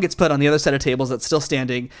then Devon gets put on the other set of tables that's still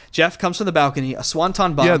standing. Jeff comes from the balcony, a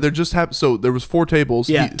swanton bomb. Yeah, so there was 4 tables.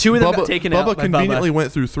 Yeah, 2 of them got taken out by Bubba conveniently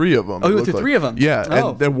went through 3 of them. Oh, he went through 3 of them? Yeah,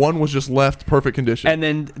 and then 1 was just left perfect condition. And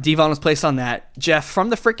then Devon was placed on that. Jeff,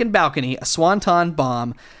 from the freaking balcony, a swanton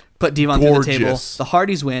bomb, put Devon through the table. The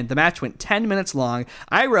Hardys win. The match went 10 minutes long.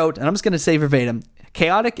 I wrote, and I'm just going to say verbatim,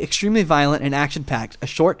 chaotic, extremely violent, and action-packed. A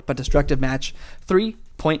short but destructive match.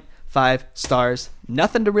 3.5 stars.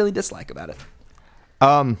 Nothing to really dislike about it.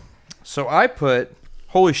 So I put,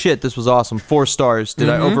 holy shit, this was awesome. 4 stars. Did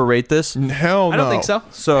I overrate this? Hell no. I don't think so.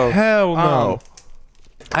 So hell no.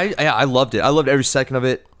 I loved it. I loved every second of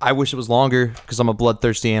it. I wish it was longer because I'm a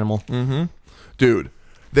bloodthirsty animal. Dude,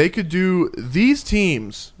 They could do these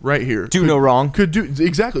teams right here. Do no wrong. Could do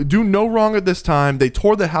exactly do no wrong at this time. They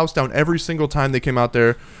tore the house down every single time they came out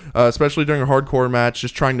there, especially during a hardcore match,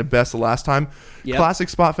 just trying to best the last time. Yep. Classic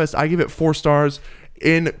Spot Fest. I give it 4 stars.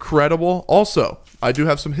 Incredible. Also, I do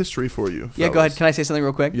have some history for you. Yeah, go ahead. Can I say something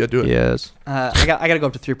real quick? Yeah, do it. Yes. I got to go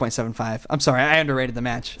up to 3.75. I'm sorry, I underrated the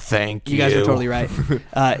match. Thank you. You guys were totally right.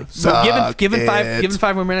 So given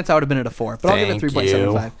 5 more minutes, I would have been at a 4. But I'll give it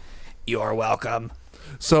 3.75. You're welcome.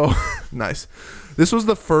 So nice. This was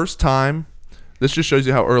the first time. This just shows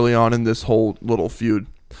you how early on in this whole little feud.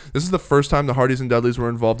 This is the first time the Hardys and Dudleys were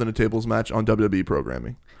involved in a tables match on WWE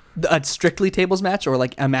programming. A strictly tables match or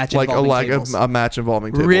like a match involving tables? A match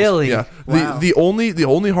involving tables. Really? Yeah. Wow. The only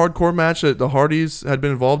hardcore match that the Hardys had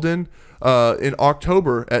been involved in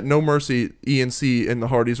October at No Mercy, ENC and the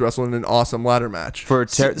Hardys wrestled in an awesome ladder match For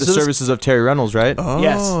the services of Terry Reynolds, right? Oh.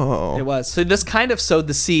 Yes, it was. So this kind of sowed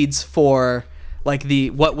the seeds for like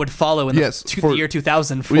what would follow in the year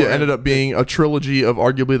 2000. It ended up being a trilogy of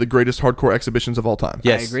arguably the greatest hardcore exhibitions of all time.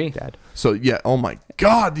 Yes, I agree. Dad. So yeah, oh my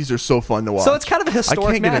God, these are so fun to watch. So it's kind of a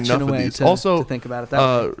historic match in a way to think about it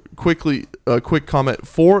that way. Quick comment.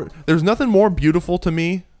 There's nothing more beautiful to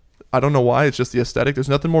me. I don't know why. It's just the aesthetic. There's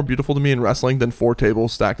nothing more beautiful to me in wrestling than 4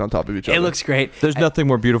 tables stacked on top of each other. It looks great. There's nothing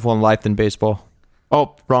more beautiful in life than baseball.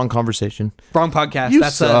 Oh, wrong conversation. Wrong podcast. You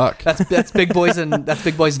suck. That's big boys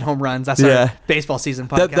and home runs. That's our baseball season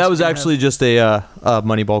podcast. That was actually just a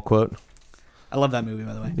Moneyball quote. I love that movie,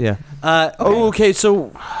 by the way. Yeah. Okay.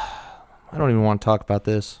 So I don't even want to talk about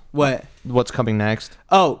this. What? What's coming next?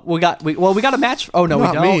 Oh, we got a match. Oh no,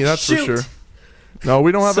 Not we don't. me. That's Shoot. for sure. No,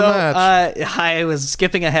 we don't have a match. I was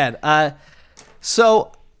skipping ahead.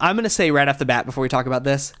 So I'm gonna say right off the bat before we talk about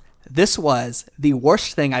this. This was the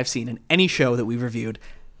worst thing I've seen in any show that we've reviewed.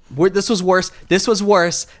 This was worse. This was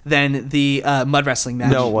worse than the mud wrestling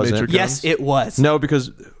match. No, it wasn't. Yes, it was. No,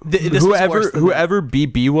 because whoever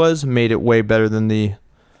BB was made it way better than the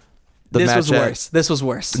this match. Was worse. This was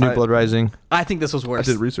worse. New Blood Rising. I think this was worse.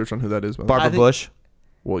 I did research on who that is. Barbara Bush.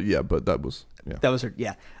 Well, yeah, but that was that was her.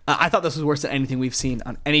 Yeah, I thought this was worse than anything we've seen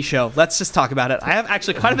on any show. Let's just talk about it. I have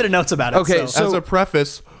actually quite a bit of notes about it. Okay, so as a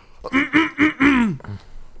preface.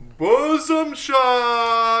 Bosom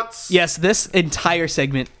shots. Yes, this entire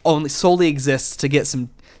segment solely exists to get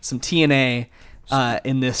some TNA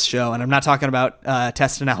in this show, and I'm not talking about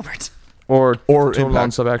Test and Albert or Total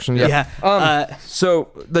Non-Sub Action. Yeah. So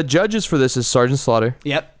the judges for this is Sergeant Slaughter.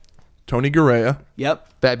 Yep. Tony Garea.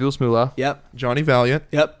 Yep. Fabulous Moolah. Yep. Johnny Valiant.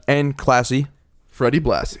 Yep. And Classy. Freddie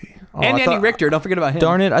Blassie. And Andy Richter. Don't forget about him.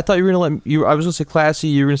 Darn it! I thought you were gonna I was gonna say Classy.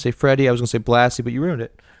 You were gonna say Freddie. I was gonna say Blassie, but you ruined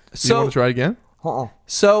it. So you want to try again?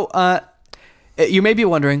 So you may be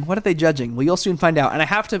wondering, what are they judging? Well, you'll soon find out. And I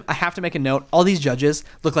have to make a note. All these judges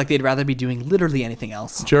look like they'd rather be doing literally anything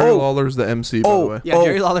else. Jerry Lawler's the MC, by the way. Yeah,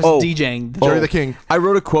 Jerry Lawler's DJing. Jerry the King. I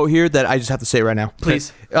wrote a quote here that I just have to say right now.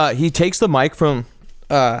 Please. He takes the mic from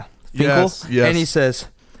Finkel, yes. and he says,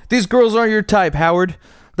 "These girls aren't your type, Howard.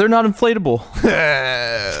 They're not inflatable."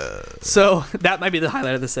 So that might be the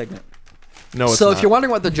highlight of the segment. No, it's so not. if you're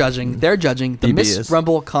wondering what they're judging the Miss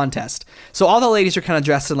Rumble contest. So all the ladies are kind of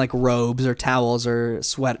dressed in like robes or towels or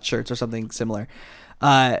sweatshirts or something similar.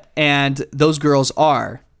 And those girls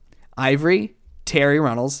are Ivory, Terry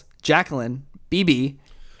Runnels, Jacqueline, BB,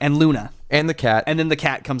 and Luna. And the cat. And then the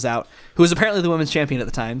cat comes out, who was apparently the women's champion at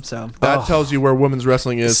the time. So that tells you where women's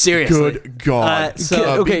wrestling is. Seriously. Good God.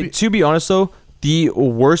 Okay, to be honest though, the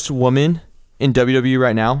worst woman in WWE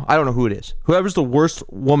right now, I don't know who it is. Whoever's the worst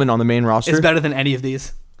woman on the main roster is better than any of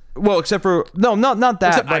these. Well, except for not that.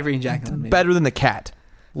 Except Ivory and Jacqueline. Maybe. Better than the cat.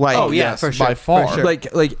 Like, oh yeah, for sure, by far. For sure.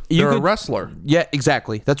 Like you're a wrestler. Yeah,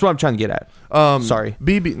 exactly. That's what I'm trying to get at. Sorry,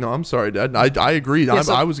 BB. No, I'm sorry, Dad. I agreed. Yeah,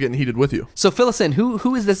 I was getting heated with you. So fill us in.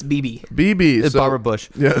 Who is this BB? BB is Barbara Bush.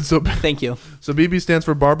 Yeah. So thank you. So BB stands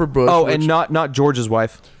for Barbara Bush. Oh, and not George's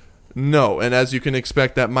wife. No, and as you can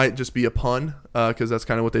expect, that might just be a pun because that's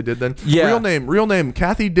kind of what they did then. Yeah. Real name,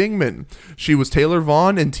 Kathy Dingman. She was Taylor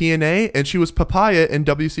Vaughn in TNA, and she was Papaya in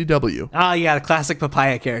WCW. Oh, yeah, the classic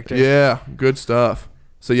Papaya character. Yeah, good stuff.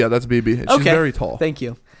 So yeah, that's BB. She's very tall. Thank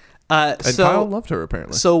you. And Kyle loved her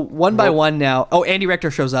apparently. So one by one now. Oh, Andy Richter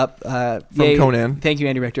shows up. From Conan. Thank you,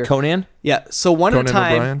 Andy Richter. Conan? Yeah. So one at a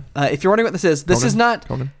time. If you're wondering what this is, this is not.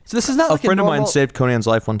 Conan. So this is not a like friend a of mine saved Conan's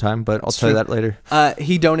life one time, but I'll tell you that later.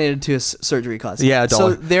 He donated to his surgery cause. Yeah, $1.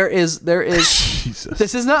 So there is. Jesus.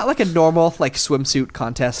 This is not like a normal like swimsuit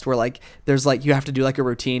contest where like there's like you have to do like a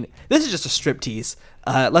routine. This is just a striptease.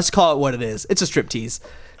 Let's call it what it is. It's a striptease.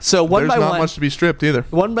 So There's not much to be stripped either.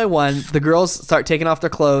 One by one, the girls start taking off their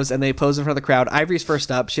clothes and they pose in front of the crowd. Ivory's first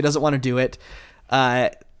up. She doesn't want to do it.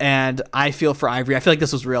 And And I feel for Ivory. I feel like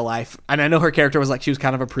this was real life. And I know her character was like, she was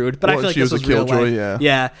kind of a prude, but I feel like this was real life.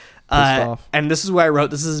 Yeah. And this is where I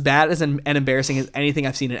wrote, this is as bad as and embarrassing as anything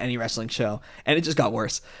I've seen in any wrestling show. And it just got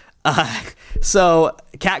worse. So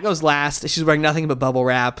Kat goes last. She's wearing nothing but bubble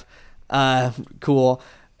wrap. Cool.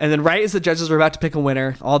 And then right as the judges were about to pick a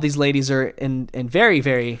winner, all these ladies are in very,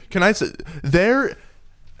 very... Can I say,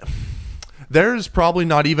 there's probably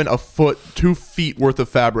not even a foot, 2 feet worth of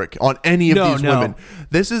fabric on any of these women.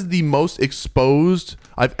 This is the most exposed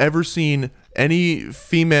I've ever seen any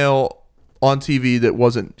female on TV that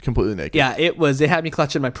wasn't completely naked. Yeah, it had me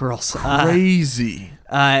clutching my pearls. Crazy.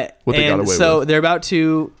 What they got away with. They're about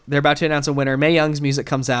to announce a winner. Mae Young's music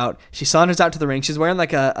comes out. She saunters out to the ring. She's wearing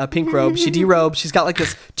like a pink robe. She derobes. She's got like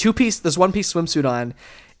this one-piece swimsuit on,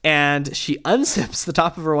 and she unzips the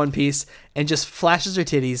top of her one piece and just flashes her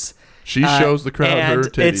titties. She shows the crowd her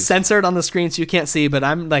titties. It's censored on the screen so you can't see, but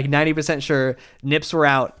I'm like 90% sure nips were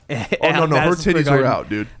out. Oh, no, her titties were out,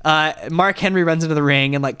 dude. Mark Henry runs into the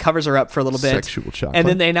ring and like covers her up for a little bit. Sexual chocolate. And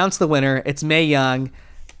then they announce the winner. It's Mae Young.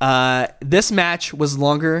 This match was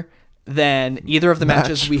longer than either of the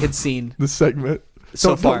matches we had seen. The segment.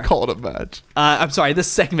 So far. Don't call it a match. I'm sorry. This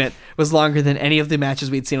segment was longer than any of the matches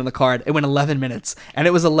we'd seen on the card. It went 11 minutes, and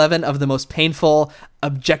it was 11 of the most painful,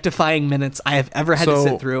 objectifying minutes I have ever had to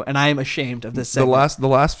sit through, and I am ashamed of this segment. The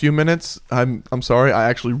last few minutes, I'm sorry, I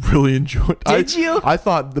actually really enjoyed. Did you? I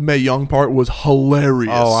thought the Mae Young part was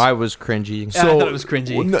hilarious. Oh, I was cringy. Yeah, I thought it was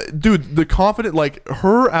cringy. Dude, the confident, like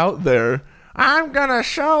her out there. I'm gonna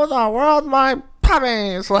show the world my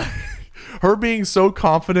puppies. Like her being so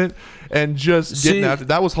confident and just getting after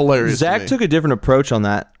that was hilarious. Zach took a different approach on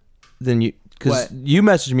that than you, because you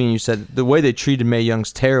messaged me and you said the way they treated Mae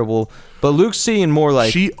Young's terrible, but Luke's seeing more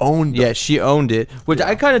like she owned it. Yeah, she owned it, which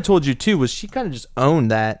I kind of told you too, was she kind of just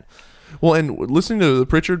owned that. Well, and listening to the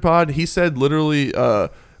Pritchard pod, he said literally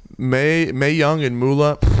Mae Young and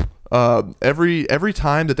Moolah, every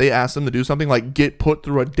time that they asked them to do something like get put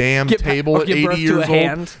through a damn table at 80 years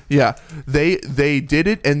old, yeah, they did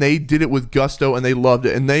it, and they did it with gusto, and they loved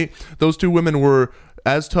it, and those two women were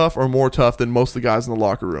as tough or more tough than most of the guys in the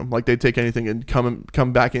locker room. Like they'd take anything and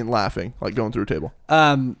come back in laughing, like going through a table.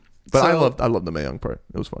 But I loved the Mae Young part.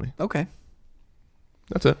 It was funny. Okay,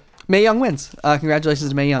 that's it. Mae Young wins.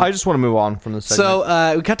 Congratulations to Mae Young. I just want to move on from this segment.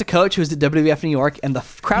 So we cut to Coach, who's at WWF New York, and the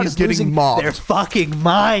crowd is losing their fucking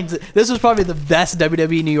minds. This was probably the best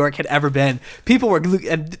WWE New York had ever been. People were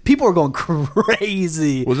going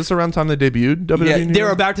crazy. Was this around the time they debuted WWE New York? They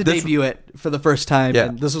were about to debut it for the first time. Yeah.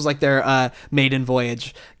 And this was like their maiden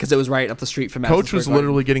voyage, because it was right up the street from Coach was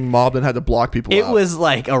literally getting mobbed and had to block people out. It was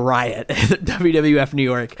like a riot at WWF New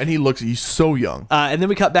York. And he's so young. And then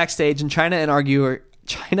we cut backstage, and China and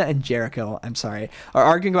Jericho, are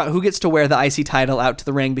arguing about who gets to wear the IC title out to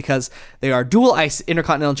the ring, because they are dual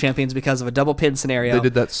Intercontinental champions because of a double pin scenario. They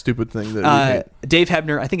did that stupid thing that we hate. Dave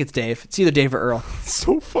Hebner, I think it's Dave. It's either Dave or Earl.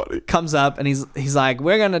 So funny. Comes up and he's like,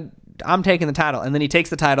 I'm taking the title, and then he takes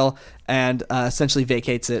the title and essentially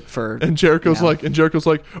vacates it for. And Jericho's like,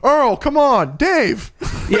 Earl, come on, Dave.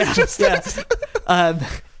 Yeah, yeah.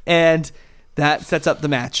 And that sets up the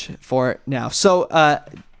match for now. So.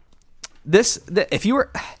 If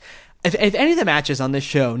any of the matches on this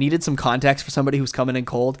show needed some context for somebody who's coming in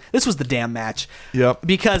cold, this was the damn match. Yep.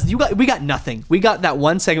 Because we got nothing. We got that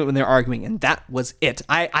one segment when they're arguing, and that was it.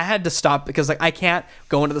 I had to stop because I can't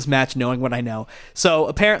go into this match knowing what I know. So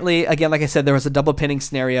apparently, again, like I said, there was a double pinning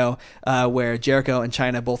scenario where Jericho and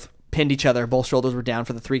Chyna both pinned each other. Both shoulders were down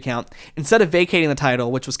for the 3 count. Instead of vacating the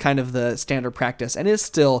title, which was kind of the standard practice and is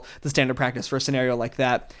still the standard practice for a scenario like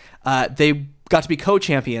that, they got to be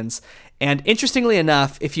co-champions. And interestingly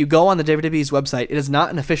enough, if you go on the WWE's website, it is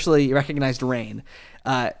not an officially recognized reign,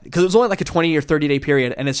 because it was only like a 20 or 30-day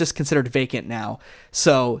period, and it's just considered vacant now.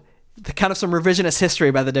 So kind of some revisionist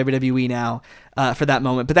history by the WWE now for that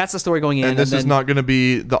moment. But that's the story going in. And this is not going to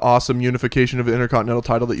be the awesome unification of the Intercontinental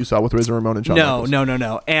title that you saw with Razor Ramon and Shawn Michaels.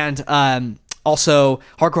 No. And also,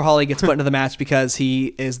 Hardcore Holly gets put into the match because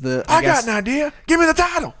he is the... I got an idea. Give me the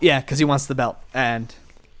title. Yeah, because he wants the belt. And...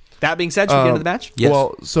 that being said, should we get into the match? Yes.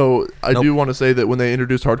 Well, so I do want to say that when they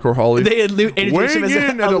introduced Hardcore Holly, they introduced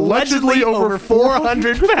him as allegedly over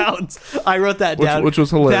 400 pounds. I wrote that down, which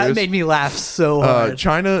was hilarious. That made me laugh so hard.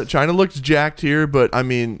 Chyna looks jacked here, but I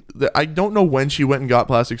mean, I don't know when she went and got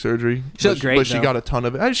plastic surgery. She looked great, but she got a ton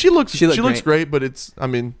of it. She looks great, but it's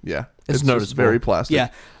noticeable. Very plastic. Yeah.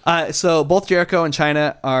 So both Jericho and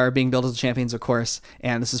Chyna are being billed as the champions, of course,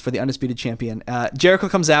 and this is for the undisputed champion. Jericho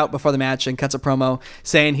comes out before the match and cuts a promo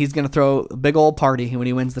saying he's going to throw a big old party when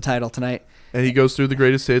he wins the title tonight. And he goes through the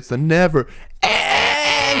greatest hits, the never,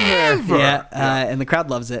 ever. Yeah, and the crowd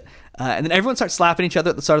loves it. And then everyone starts slapping each other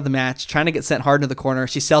at the start of the match. Chyna gets sent hard into the corner.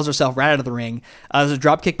 She sells herself right out of the ring. There's a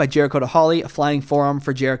drop kick by Jericho to Holly, a flying forearm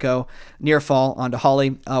for Jericho, near fall onto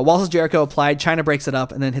Holly. Walls Jericho applied. Chyna breaks it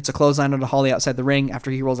up and then hits a clothesline onto Holly outside the ring after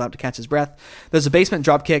he rolls out to catch his breath. There's a basement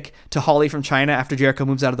drop kick to Holly from Chyna after Jericho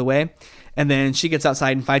moves out of the way. And then she gets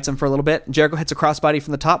outside and fights him for a little bit. Jericho hits a crossbody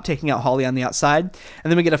from the top, taking out Holly on the outside. And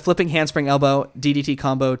then we get a flipping handspring elbow DDT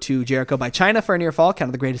combo to Jericho by Chyna for a near fall, kind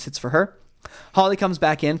of the greatest hits for her. Holly comes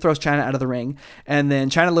back in, throws Chyna out of the ring, and then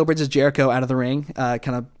Chyna low bridges Jericho out of the ring,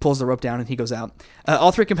 kind of pulls the rope down, and he goes out.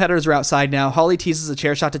 All three competitors are outside now. Holly teases a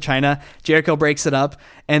chair shot to Chyna. Jericho breaks it up,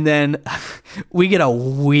 and then we get a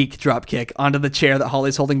weak drop kick onto the chair that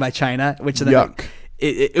Holly's holding by Chyna, which then Yuck.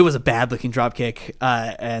 It was a bad looking drop kick,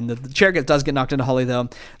 and the chair does get knocked into Holly though.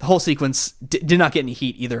 The whole sequence did not get any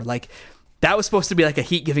heat either. Like, that was supposed to be like a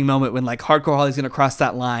heat giving moment when like Hardcore Holly's gonna cross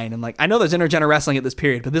that line, and like I know there's intergender wrestling at this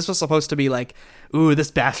period, but this was supposed to be like, ooh, this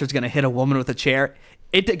bastard's gonna hit a woman with a chair.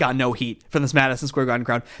 It got no heat from this Madison Square Garden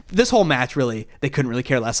crowd. This whole match really they couldn't really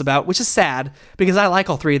care less about, which is sad because I like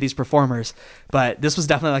all three of these performers. But this was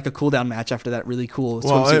definitely like a cool down match after that really cool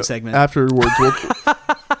swimsuit segment. Afterwards,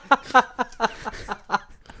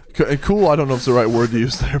 cool. I don't know if it's the right word to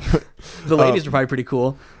use there, but the ladies are probably pretty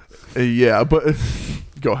cool. Yeah, but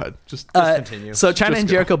go ahead. Just continue. So Chyna and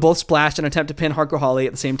Jericho both splashed and attempt to pin Hardcore Holly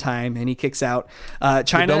at the same time, and he kicks out.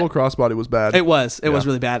 Chyna, the double crossbody was bad. It was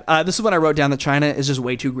really bad. This is when I wrote down that Chyna is just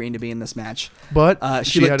way too green to be in this match. But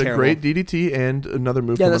she had terrible. a great DDT and another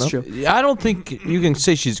move. Yeah, coming that's up. true. I don't think you can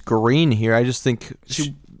say she's green here. I just think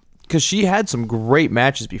because she had some great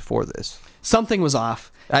matches before this. Something was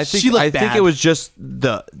off. I think she looked think it was just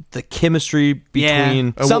the chemistry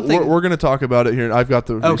between. We're going to talk about it here. And I've got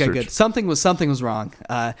the okay, research. good. Something was wrong.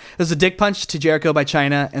 There's a dick punch to Jericho by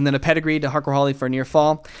Chyna, and then a pedigree to Hardcore Holly for a near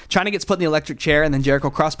fall. Chyna gets put in the electric chair, and then Jericho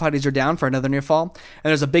cross-bodies her down for another near fall. And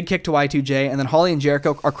there's a big kick to Y2J, and then Holly and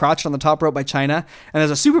Jericho are crotched on the top rope by Chyna. And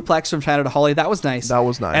there's a superplex from Chyna to Holly. That was nice.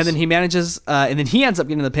 And then he manages, and then he ends up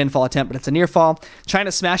getting the pinfall attempt, but it's a near fall.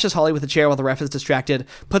 Chyna smashes Holly with a chair while the ref is distracted,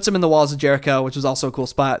 puts him in the walls of Jericho, which was also a cool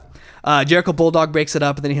spot. Jericho Bulldog breaks it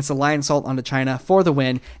up, and then he hits a lion salt onto Chyna for the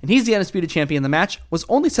win, and he's the undisputed champion. The match was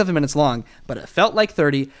only 7 minutes long, but it felt like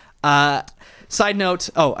 30. Side note,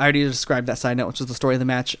 I already described that side note, which was the story of the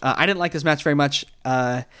match. I didn't like this match very much.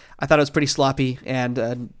 I thought it was pretty sloppy,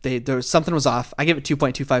 and something was off. I give it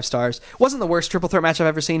 2.25 stars. It wasn't the worst triple threat match I've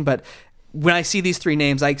ever seen, but when I see these three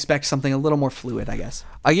names, I expect something a little more fluid, I guess.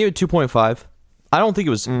 I gave it 2.5. I don't think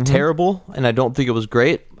it was terrible, and I don't think it was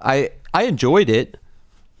great. I enjoyed it.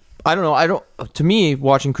 I don't know. To me,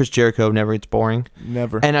 watching Chris Jericho never gets boring.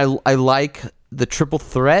 Never. And I like the triple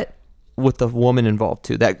threat with the woman involved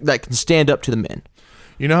too. That can stand up to the men.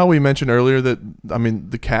 You know how we mentioned earlier that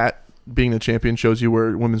the cat being the champion shows you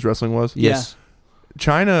where women's wrestling was? Yes.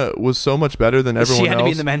 Chyna was so much better than everyone had to be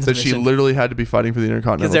else in the men's that she division. literally had to be fighting for the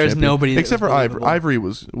Intercontinental Because there's Champion. nobody that except for was Ivory. believable. Ivory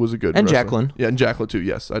was a good And wrestler. Jacqueline. Yeah, and Jacqueline too.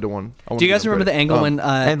 Yes, I want Do you guys remember the angle when?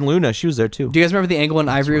 And Luna, she was there too. Do you guys remember the angle when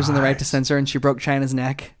Ivory was in the right to censor and she broke Chyna's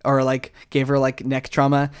neck, or like gave her like neck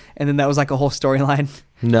trauma, and then that was like a whole storyline?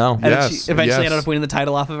 No. And then she eventually yes. ended up winning the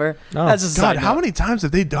title off of her. Oh. That's just a God, side how note. many times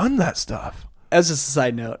have they done that stuff? That's just a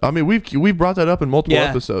side note. I mean, we've brought that up in multiple Yeah.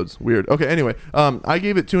 episodes. Weird. Okay, anyway, I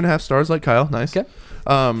gave it 2.5 stars like Kyle. Nice. Okay.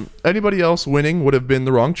 Anybody else winning would have been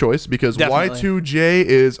the wrong choice because Definitely. Y2J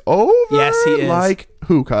is over. Yes, he is. Like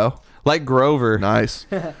who, Kyle? Like Grover. Nice.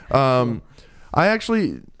 I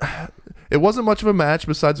actually, it wasn't much of a match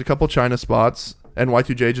besides a couple Chyna spots and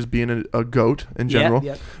Y2J just being a goat in general.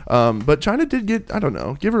 Yep. But Chyna did get, I don't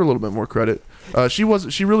know, give her a little bit more credit. She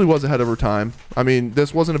really was ahead of her time. I mean,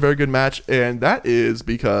 this wasn't a very good match, and that is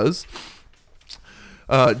because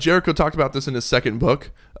Jericho talked about this in his second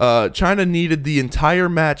book. Chyna needed the entire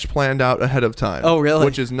match planned out ahead of time. Oh, really?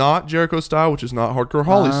 Which is not Jericho style, which is not Hardcore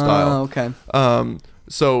Holly style. Okay.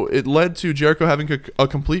 So it led to Jericho having a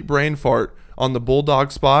complete brain fart on the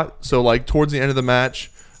Bulldog spot. So like towards the end of the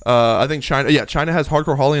match, I think Chyna has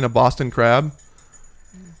Hardcore Holly in a Boston Crab.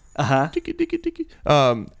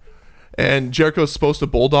 And Jericho's supposed to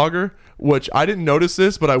bulldog her, which I didn't notice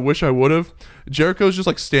this, but I wish I would have. Jericho's just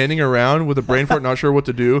like standing around with a brain fart, not sure what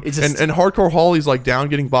to do. And Hardcore Holly's like down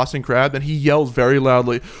getting Boston Crab, and he yells very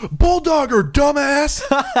loudly, "Bulldog her, dumbass!"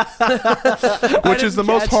 Which is the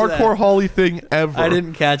most Hardcore Holly thing ever. I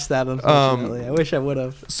didn't catch that, unfortunately. I wish I would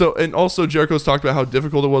have. So, and also Jericho's talked about how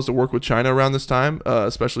difficult it was to work with Chyna around this time,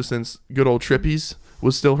 especially since good old Trippies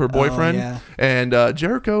was still her boyfriend. yeah. And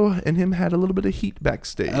Jericho and him had a little bit of heat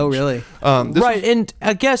backstage. Oh, really? Right, and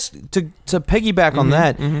I guess to piggyback on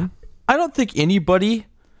that, I don't think anybody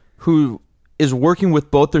who is working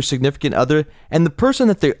with both their significant other and the person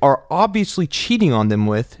that they are obviously cheating on them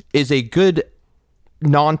with is a good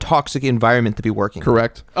non-toxic environment to be working.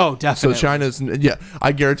 Correct. Oh, definitely. So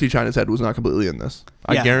I guarantee China's head was not completely in this.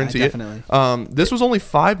 I guarantee definitely. it. This was only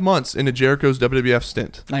 5 months into Jericho's WWF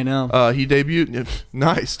stint. I know. He debuted.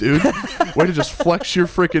 Nice, dude. Way to just flex your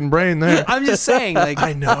freaking brain there. I'm just saying, like,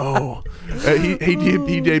 I know. He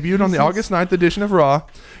debuted on the August 9th edition of Raw.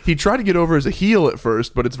 He tried to get over as a heel at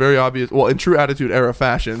first, but it's very obvious. Well, in true Attitude Era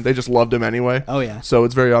fashion, they just loved him anyway. Oh, yeah. So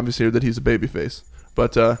it's very obvious here that he's a babyface.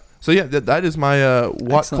 But so yeah, that is my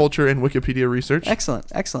Watt culture and Wikipedia research. Excellent.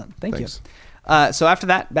 Thank Thanks. you. So after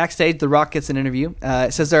that, backstage, The Rock gets an interview.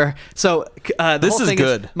 It says there. So the This whole is thing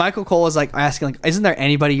good. Michael Cole is like asking, like, "Isn't there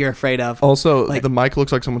anybody you're afraid of?" Also, Like- the mic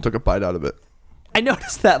looks like someone took a bite out of it. I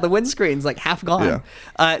noticed that the windscreen's like half gone.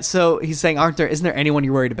 So he's saying, isn't there anyone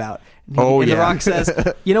you're worried about? And The Rock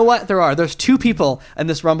says, you know what? There are. There's 2 people in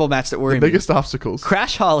this Rumble match that worry The me. biggest obstacles.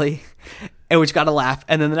 Crash Holly, and which got a laugh,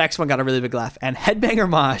 and then the next one got a really big laugh. And Headbanger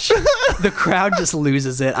Mosh, the crowd just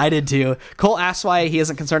loses it. I did too. Cole asks why he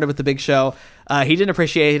isn't concerned with the Big Show. He didn't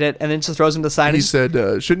appreciate it, and then just throws him to the side. He said,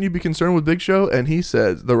 shouldn't you be concerned with Big Show? And he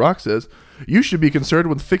says, The Rock says, you should be concerned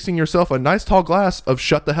with fixing yourself a nice tall glass of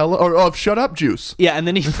shut up juice. Yeah, and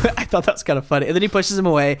then I thought that was kind of funny. And then he pushes him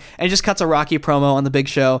away and just cuts a Rocky promo on the Big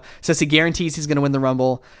Show. Says he guarantees he's going to win the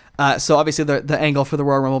Rumble. So obviously the angle for the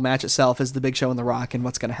Royal Rumble match itself is the Big Show and the Rock and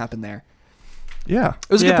what's going to happen there. Yeah.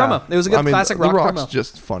 It was a good promo. It was a good classic Rock The Rock's promo.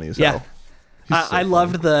 just funny as Yeah. hell. He's so I funny.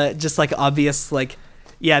 loved the just like obvious like,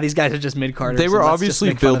 yeah, these guys are just mid-carders. They were and let's just obviously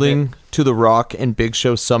make fun of building to The Rock and Big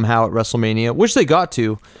Show somehow at WrestleMania, which they got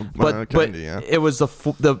to, but kinda, yeah. it was the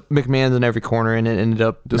McMahons in every corner, and it ended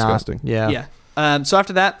up Disgusting. Not, yeah. it. Yeah. So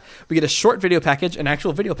after that, we get a short video package, an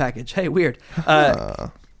actual video package. Hey, weird.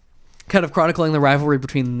 Kind of chronicling the rivalry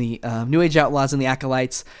between the New Age Outlaws and the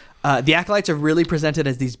Acolytes. The Acolytes are really presented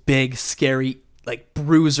as these big, scary, like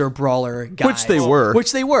bruiser brawler guys.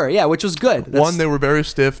 Which they were. Yeah, which was good. One, they were very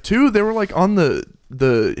stiff. 2, they were like on the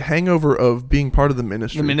hangover of being part of the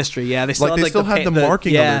ministry. The ministry, yeah. They still Like had, they still had the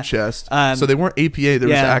marking on their chest. So they weren't APA, they were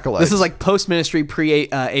just acolytes. This is like post-ministry,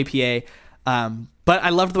 pre-APA. But I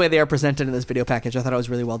loved the way they are presented in this video package. I thought it was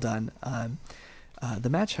really well done. The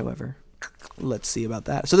match, however, let's see about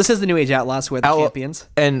that. So this is the New Age Outlaws who are the champions.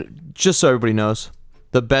 And just so everybody knows,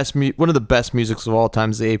 one of the best musics of all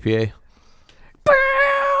time is the APA.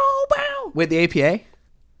 Wait, the APA?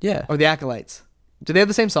 Yeah. Or the Acolytes? Do they have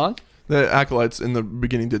the same song? The acolytes in the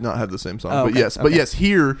beginning did not have the same song, Oh, but okay. yes,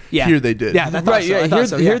 here they did. Yeah, I thought Right, so. yeah, I thought here-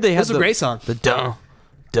 so, here yeah. they had This is a great song. The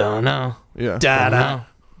don't know. yeah. Da da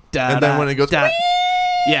da. And then when it goes, da.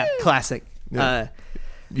 Yeah, classic. Yeah.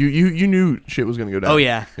 You knew shit was gonna go down. Oh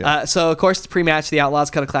yeah. So of course, pre-match, the Outlaws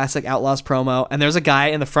cut a classic Outlaws promo, and there's a guy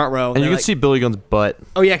in the front row. And you They're can like- see Billy Gunn's butt.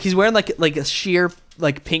 Oh yeah, he's wearing like a sheer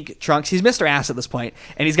like pink trunks. He's Mr. Ass at this point,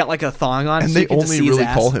 and he's got like a thong on. And so they you can just only see his really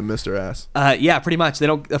ass. call him Mr. Ass. Yeah, pretty much. They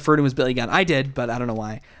don't refer to him as Billy Gunn. I did, but I don't know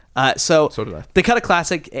why. So did I. They cut a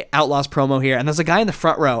classic Outlaws promo here, and there's a guy in the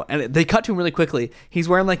front row, and they cut to him really quickly. He's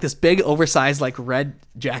wearing like this big, oversized, like red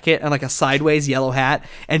jacket and like a sideways yellow hat,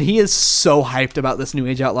 and he is so hyped about this New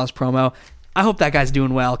Age Outlaws promo. I hope that guy's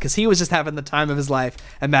doing well because he was just having the time of his life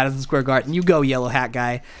at Madison Square Garden. You go, yellow hat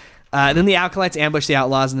guy. Then the Acolytes ambush the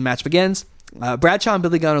Outlaws, and the match begins. Bradshaw and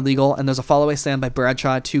Billy Gunn are legal, and there's a fall-away slam by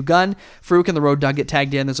Bradshaw to Gunn. Farouk and the Road Dogg get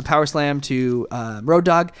tagged in. There's a power slam to Road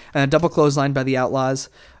Dogg, and a double clothesline by the Outlaws.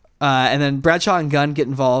 And then Bradshaw and Gunn get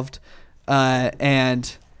involved,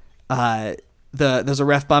 and there's a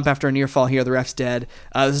ref bump after a near fall here. The ref's dead.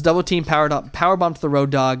 There's a double team power bomb to the Road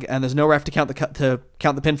Dogg, and there's no ref to count the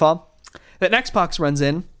pinfall. Then X-Pac runs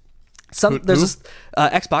in. There's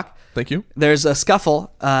X-Pac. Thank you. There's a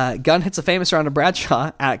scuffle. Gunn hits a famous round of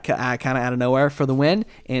Bradshaw kind of out of nowhere for the win.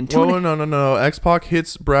 And No. X-Pac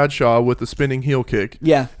hits Bradshaw with the spinning heel kick.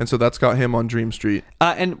 Yeah. And so that's got him on Dream Street.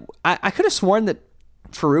 And I could have sworn that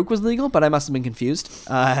Farouk was legal, but I must have been confused.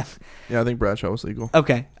 Yeah, I think Bradshaw was legal.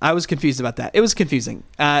 Okay, I was confused about that. It was confusing.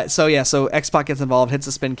 So X-Pac gets involved, hits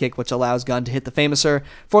a spin kick, which allows Gunn to hit the Famouser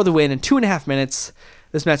for the win in 2.5 minutes.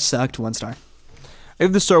 This match sucked. 1 star. I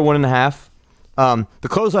give the star 1.5. The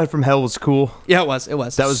clothesline from hell was cool. Yeah, it was.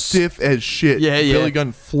 That was stiff as shit. Yeah. Billy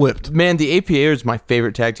Gunn flipped. Man, the APA is my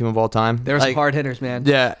favorite tag team of all time. There were some hard hitters, man.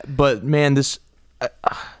 Yeah, but man, the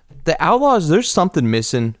Outlaws, there's something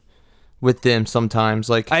missing with them sometimes.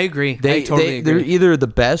 Like I agree. I totally agree. They're either the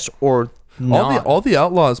best or not. All the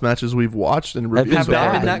Outlaws matches we've watched and reviewed been so far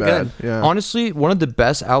bad. have been Not bad. good. Yeah. Honestly, one of the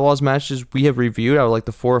best Outlaws matches we have reviewed out of like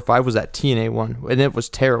the 4 or 5 was that TNA one, and it was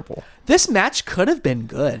terrible. This match could have been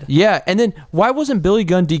good. Yeah, and then why wasn't Billy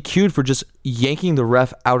Gunn DQ'd for just yanking the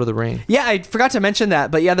ref out of the ring. Yeah, I forgot to mention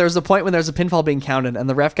that, but yeah, there was a point when there was a pinfall being counted, and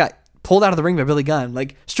the ref got pulled out of the ring by Billy Gunn,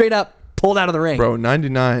 like straight up pulled out of the ring. Bro,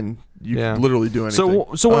 99, you could literally do anything. So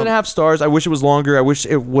 1.5 stars. I wish it was longer. I wish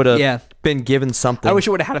it would have been given something. I wish it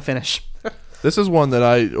would have had a finish. This is one that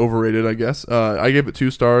I overrated, I guess. I gave it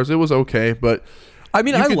 2 stars. It was okay, but I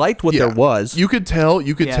mean, I liked what there was. You could tell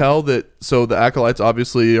that. So the Acolytes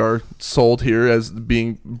obviously are sold here as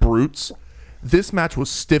being brutes. This match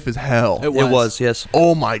was stiff as hell. It was, yes.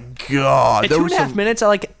 Oh my god! At 2.5 minutes,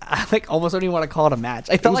 I almost don't even want to call it a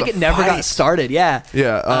match. I felt like it never got started. Yeah,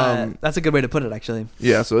 yeah. That's a good way to put it, actually.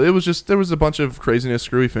 Yeah. So it was just there was a bunch of craziness,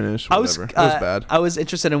 screwy finish. Whatever. It was bad. I was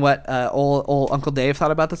interested in what old Uncle Dave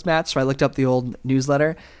thought about this match, so I looked up the old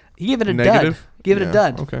newsletter. He gave it a dud. Gave it a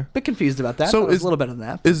dud. Okay. Bit confused about that. So it's a little better than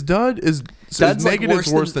that. Is negative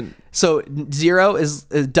worse than? So 0 is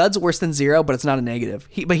dud's worse than 0, but it's not a negative.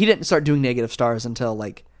 But he didn't start doing negative stars until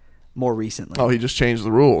like more recently. Oh, he just changed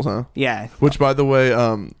the rules, huh? Yeah. Which, by the way,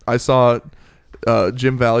 I saw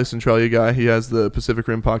Jim Valley, Centralia guy. He has the Pacific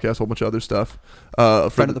Rim podcast, a whole bunch of other stuff.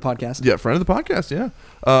 Friend of the podcast. Yeah, friend of the podcast. Yeah.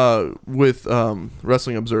 With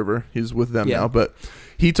Wrestling Observer, he's with them now, but.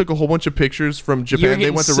 He took a whole bunch of pictures from Japan.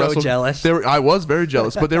 They went to Wrestle. Jealous. I was very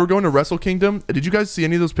jealous, but they were going to Wrestle Kingdom. Did you guys see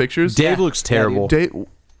any of those pictures? Dave looks terrible.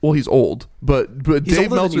 Well, he's old, but he's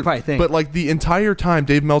Dave older than you probably Meltzer. think. But like the entire time,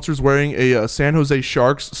 Dave Meltzer's wearing a San Jose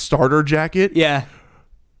Sharks starter jacket. Yeah.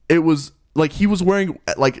 It was like he was wearing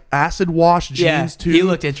like acid wash jeans too. He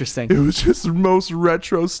looked interesting. It was just the most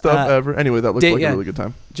retro stuff ever. Anyway, that looked like a really good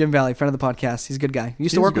time. Jim Valley, friend of the podcast. He's a good guy.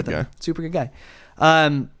 Used to work with him. Super good guy.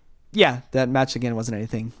 Yeah, that match again wasn't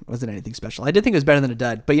anything special. I did think it was better than a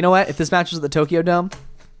dud. But you know what? If this match was at the Tokyo Dome,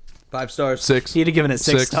 5 stars. 6. He'd have given it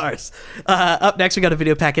 6 stars. Up next, we got a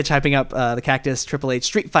video package hyping up the Cactus Triple H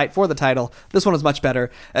street fight for the title. This one was much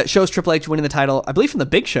better. It shows Triple H winning the title, I believe, from the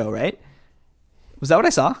Big Show, right? Was that what I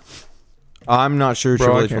saw? I'm not sure.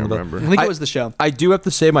 Bro, I can't remember. I think it was the show. I do have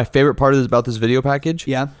to say my favorite part about this video package.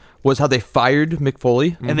 Yeah. Was how they fired Mick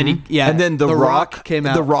Foley. And then and then the Rock came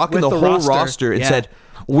out. The Rock and the whole roster. It said,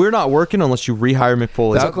 "We're not working unless you rehire Mick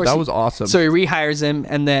Foley." That was awesome. So he rehires him,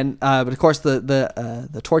 and then, but of course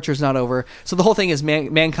the torture's not over. So the whole thing is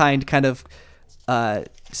Mankind kind of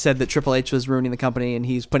said that Triple H was ruining the company, and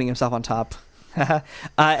he's putting himself on top. So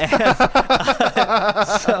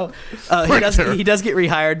he does get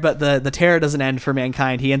rehired, but the terror doesn't end for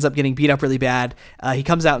Mankind. He ends up getting beat up really bad. He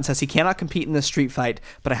comes out and says he cannot compete in this street fight,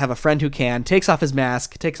 but I have a friend who can. Takes off his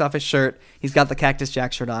mask, takes off his shirt. He's got the Cactus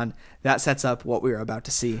Jack shirt on. That sets up what we were about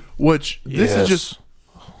to see. This is just.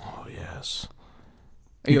 Oh yes.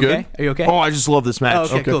 Are you okay? Are you okay? Oh, I just love this match.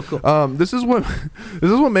 Oh, okay, cool. This is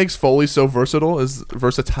what makes Foley so versatile. Is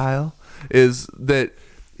that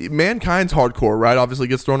Mankind's hardcore, right? Obviously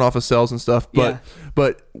gets thrown off of cells and stuff, but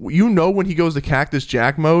you know when he goes to Cactus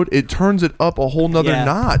Jack mode, it turns it up a whole nother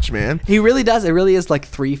notch, man. He really does. It really is like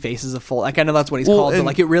 3 faces of Foley. Like I know that's what he's called, but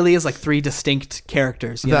like it really is like 3 distinct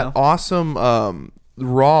characters. You know? Awesome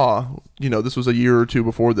Raw. You know, this was a year or 2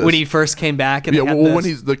 before this when he first came back. And when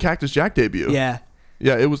he's the Cactus Jack debut.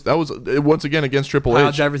 Yeah, that was once again against Triple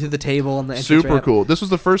H. Driver through the table and the super cool. This was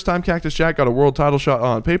the first time Cactus Jack got a world title shot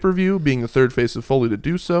on pay-per-view, being the 3rd face of Foley to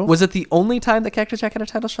do so. Was it the only time that Cactus Jack had a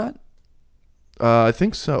title shot? I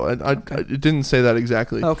think so. It didn't say that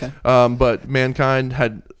exactly. Okay. But Mankind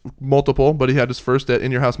had multiple, but he had his first at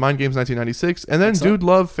In Your House Mind Games 1996, and then Dude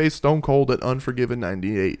Love faced Stone Cold at Unforgiven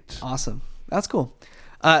 98. Awesome. That's cool.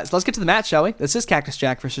 So let's get to the match, shall we? This is Cactus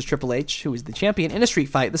Jack versus Triple H, who is the champion in a street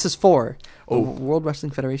fight. This is for the World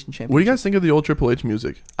Wrestling Federation Championship. What do you guys think of the old Triple H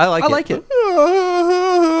music? I like it.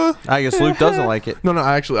 I guess Luke doesn't like it. No,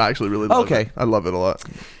 I actually really love it. I love it a lot.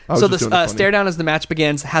 So the stare down as the match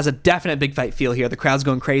begins has a definite big fight feel here. The crowd's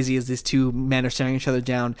going crazy as these 2 men are staring each other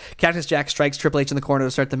down. Cactus Jack strikes Triple H in the corner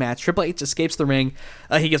to start the match. Triple H escapes the ring.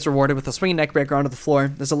 He gets rewarded with a swinging neckbreaker onto the floor.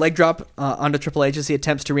 There's a leg drop onto Triple H as he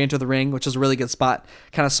attempts to re-enter the ring, which is a really good spot.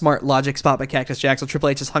 Kind of smart logic spot by Cactus Jack. So Triple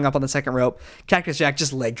H is hung up on the second rope. Cactus Jack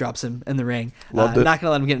just leg drops him in the ring. Not going to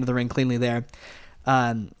let him get into the ring cleanly there.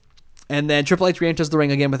 And then Triple H re-enters the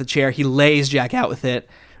ring again with a chair. He lays Jack out with it.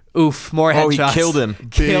 Oof, more headshots. He killed him.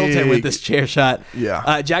 Killed him with this chair shot.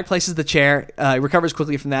 Yeah. Jack places the chair, recovers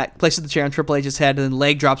quickly from that, places the chair on Triple H's head, and then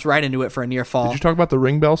leg drops right into it for a near fall. Did you talk about the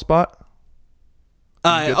ring bell spot?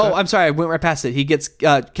 I'm sorry, I went right past it. He gets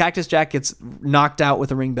Cactus Jack gets knocked out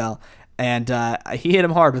with a ring bell, and he hit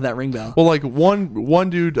him hard with that ring bell. Well, like one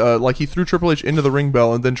dude, like he threw Triple H into the ring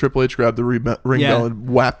bell, and then Triple H grabbed the ring bell and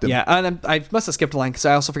whacked him. Yeah, and then I must have skipped a line because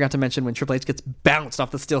I also forgot to mention when Triple H gets bounced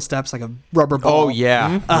off the steel steps like a rubber ball. Oh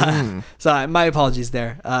yeah. So my apologies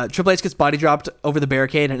there. Triple H gets body dropped over the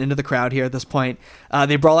barricade and into the crowd here at this point.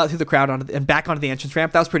 They brawl out through the crowd and back onto the entrance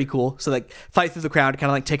ramp. That was pretty cool. So like fight through the crowd,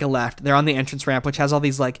 kind of like take a left. They're on the entrance ramp, which has all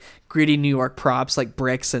these like gritty New York props like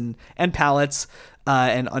bricks and pallets.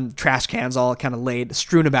 And on trash cans all kind of laid,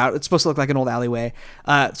 strewn about. It's supposed to look like an old alleyway.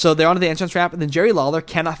 So they're onto the entrance ramp, and then Jerry Lawler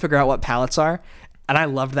cannot figure out what pallets are, and I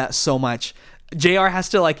loved that so much. JR has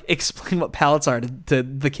to like explain what pallets are to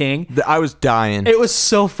the King. I was dying. It was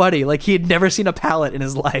so funny. Like he had never seen a pallet in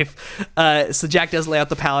his life. So Jack does lay out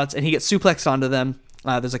the pallets, and he gets suplexed onto them.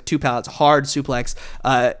 There's like 2 pallets, hard suplex.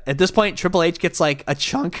 At this point, Triple H gets like a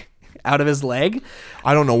chunk out of his leg.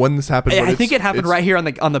 I don't know when this happened. But I think it happened right here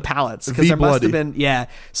on the pallets because there must have been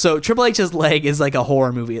So Triple H's leg is like a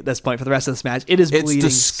horror movie at this point for the rest of this match. It's bleeding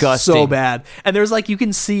disgusting. So bad, and there's like you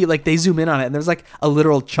can see like they zoom in on it, and there's like a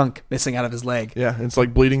literal chunk missing out of his leg. Yeah, it's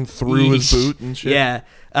like bleeding through his boot and shit. Yeah.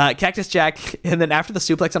 Cactus Jack, and then after the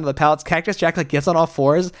suplex onto the pallets, Cactus Jack like gets on all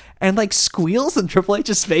fours and like squeals in Triple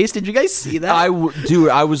H's face. Did you guys see that? I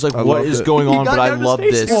was like, what is going on? But I love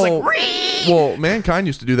this. Well, Mankind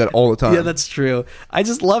used to do that all the time. Yeah, that's true. I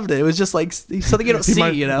just loved it. It was just like something you don't see,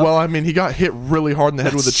 you know? Well, I mean, he got hit really hard in the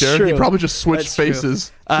head with a chair. True. He probably just switched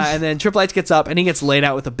faces. And then Triple H gets up and he gets laid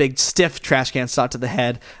out with a big stiff trash can shot to the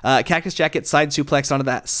head. Cactus Jack gets side suplexed onto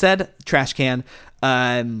that said trash can.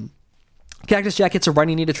 Cactus Jack hits a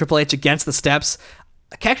running knee to Triple H against the steps.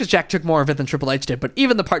 Cactus Jack took more of it than Triple H did, but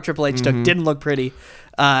even the part Triple H took didn't look pretty.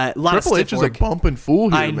 Triple H is a bumping fool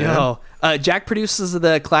here, I know. Jack produces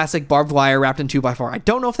the classic barbed wire wrapped in 2x4. I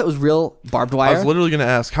don't know if that was real barbed wire. I was literally going to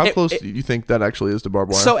ask, how close do you think that actually is to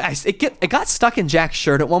barbed wire? So it got stuck in Jack's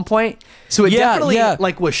shirt at one point. So it definitely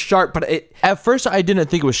like was sharp, but at first I didn't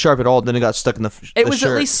think it was sharp at all. Then it got stuck in the shirt. It was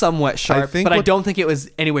at least somewhat sharp, but I don't think it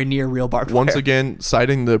was anywhere near real barbed wire. Once again,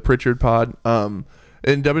 citing the Pritchard pod,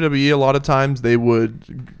 in WWE, a lot of times they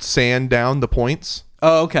would sand down the points.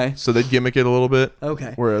 Oh, okay. So they'd gimmick it a little bit.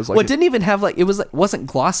 Okay. Whereas, like, it didn't even have like wasn't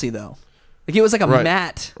glossy though. Like it was like a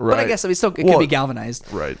matte, but I guess it could be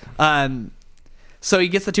galvanized. Right. So he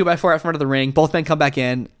gets the 2x4 out from under the ring. Both men come back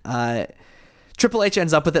in. Triple H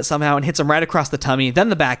ends up with it somehow and hits him right across the tummy, then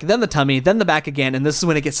the back, then the tummy, then the back again, and this is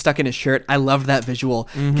when it gets stuck in his shirt. I loved that visual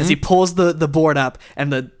because he pulls the board up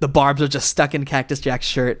and the barbs are just stuck in Cactus Jack's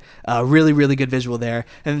shirt. Really, really good visual there.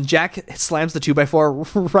 And Jack slams the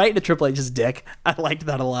 2x4 right into Triple H's dick. I liked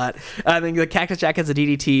that a lot. Then the Cactus Jack has a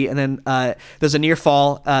DDT, and then there's a near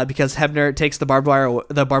fall because Hebner takes the barbed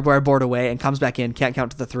wire board away and comes back in, can't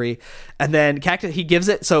count to the 3, and then Cactus he gives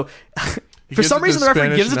it so. For some reason, the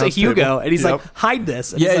referee gives it to Hugo, and he's like, hide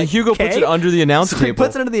this. And and Hugo puts it under the announce table. He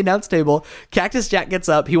puts it under the announce table. Cactus Jack gets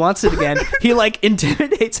up. He wants it again. He, like,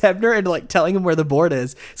 intimidates Hebner into, like, telling him where the board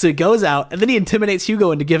is. So he goes out, and then he intimidates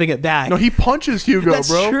Hugo into giving it back. No, he punches Hugo, That's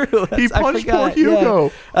bro. True. He punched poor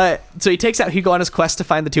Hugo. Yeah. So he takes out Hugo on his quest to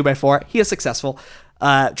find the 2x4. He is successful.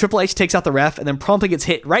 Triple H takes out the ref and then promptly gets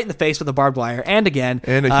hit right in the face with a barbed wire. And again,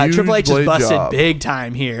 and a huge Triple H is busted job. Big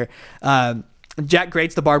time here. Jack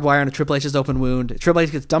grates the barbed wire on a Triple H's open wound. Triple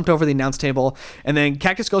H gets dumped over the announce table, and then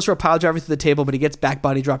Cactus goes for a pile driver through the table, but he gets back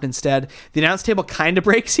body dropped instead. The announce table kind of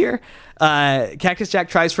breaks here. Cactus Jack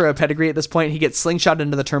tries for a pedigree at this point. He gets slingshot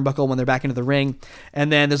into the turnbuckle when they're back into the ring, and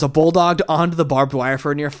then there's a bulldog onto the barbed wire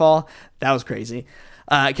for a near fall. That was crazy.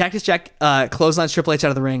 Cactus Jack clotheslines Triple H out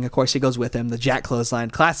of the ring. Of course, he goes with him. The Jack clothesline.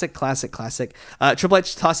 Classic. Triple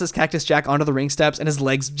H tosses Cactus Jack onto the ring steps, and his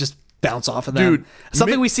legs just bounce off of them. Dude,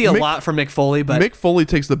 something we see a lot from Mick Foley, but Mick Foley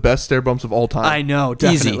takes the best stair bumps of all time. I know,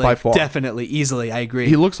 definitely, easy by far, definitely, easily. I agree.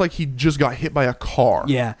 He looks like he just got hit by a car.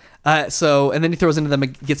 Yeah. So and then he throws into them,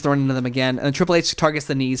 gets thrown into them again, and Triple H targets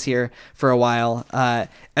the knees here for a while,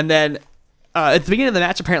 and then. At the beginning of the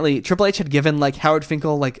match, apparently Triple H had given like Howard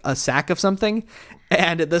Finkel like a sack of something,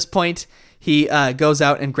 and at this point he goes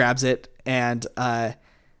out and grabs it, and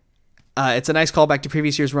it's a nice callback to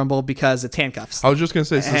previous year's Rumble because it's handcuffs. I was just gonna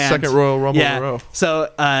say it's the second Royal Rumble in a row. So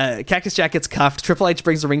Cactus Jack gets cuffed. Triple H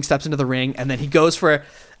brings the ring steps into the ring, and then he goes for.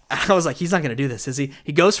 I was like, he's not gonna do this, is he?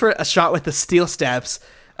 He goes for a shot with the steel steps.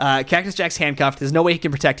 Cactus Jack's handcuffed. There's no way he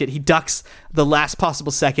can protect it. He ducks the last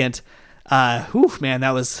possible second. Man,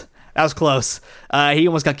 that was close. He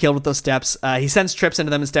almost got killed with those steps. He sends Trips into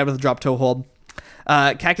them instead with a drop toe hold.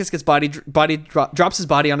 Cactus gets drops his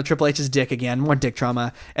body onto Triple H's dick again, more dick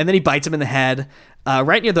trauma, and then he bites him in the head,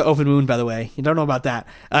 right near the open wound. By the way, you don't know about that.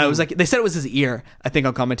 It was like they said it was his ear. I think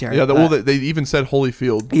on commentary. Yeah, they even said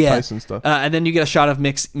Holyfield Tyson stuff. And then you get a shot of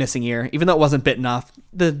Mick's missing ear, even though it wasn't bitten off.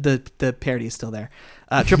 The parody is still there.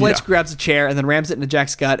 Triple H grabs a chair and then rams it into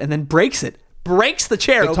Jack's gut and then breaks it. Breaks the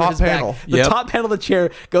chair over his panel. back. The top panel of the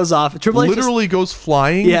chair goes off. Triple H literally goes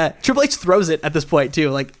flying. Yeah, Triple H throws it at this point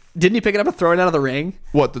too. Like, didn't he pick it up and throw it out of the ring?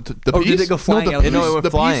 What the or piece? did it go flying? No, out of the piece, ring?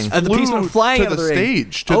 the flying. piece The piece went flying to out of the the ring.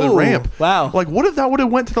 stage to the ramp. Wow! Like, what if that would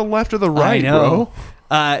have went to the left or the right, I know.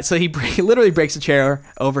 Bro? So he literally breaks a chair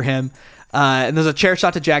over him. And there's a chair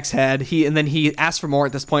shot to Jack's head. And then he asks for more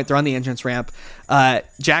at this point. They're on the entrance ramp.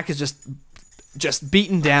 Jack is just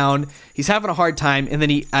beaten down. He's having a hard time. And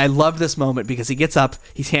then I love this moment because he gets up,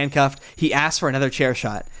 he's handcuffed, he asks for another chair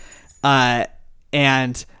shot.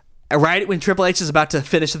 And right when Triple H is about to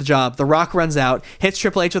finish the job, The Rock runs out, hits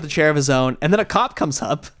Triple H with a chair of his own, and then a cop comes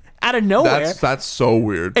up out of nowhere. That's so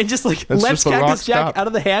weird. And just like lets Cactus Jack out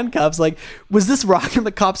of the handcuffs. Like, was this Rock in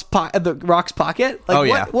the Rock's pocket?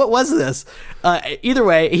 Like, what was this? Either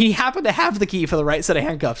way, he happened to have the key for the right set of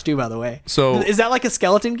handcuffs too. By the way, so is that like a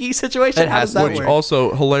skeleton key situation? How does that work?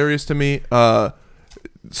 Also hilarious to me.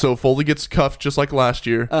 So Foley gets cuffed just like last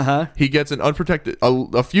year. He gets an unprotected,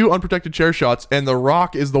 a few unprotected chair shots, and The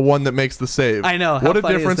Rock is the one that makes the save. I know. What a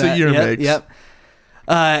difference a year makes. Yep.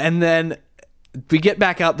 And then we get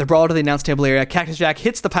back out. They're brawled to the announce table area. Cactus Jack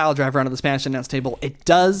hits the pile driver onto the Spanish announce table. It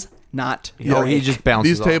does not. He just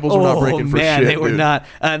bounces. These tables are not breaking for shit. They were not.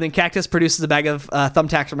 And then Cactus produces a bag of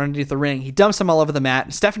thumbtacks from underneath the ring. He dumps them all over the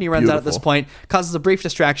mat. Stephanie runs out at this point, causes a brief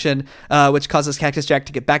distraction, which causes Cactus Jack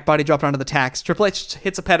to get back body dropped onto the tacks. Triple H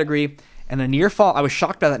hits a pedigree and a near fall. I was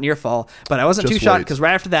shocked by that near fall, but I wasn't too shocked because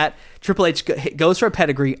right after that, Triple H goes for a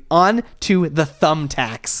pedigree onto the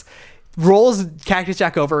thumbtacks. Rolls Cactus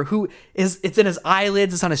Jack over, it's in his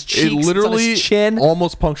eyelids, it's on his cheeks, it literally it's on his chin.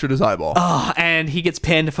 Almost punctured his eyeball. And he gets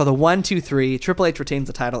pinned for the 1-2-3. Triple H retains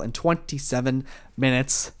the title in 27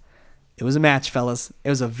 minutes. It was a match, fellas. It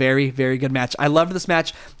was a very, very good match. I loved this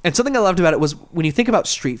match. And something I loved about it was when you think about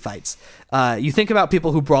street fights, you think about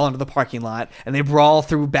people who brawl into the parking lot and they brawl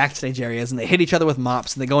through backstage areas and they hit each other with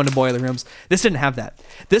mops and they go into boiler rooms. This didn't have that.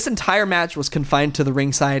 This entire match was confined to the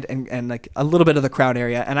ringside and like a little bit of the crowd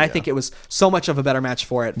area. And I think it was so much of a better match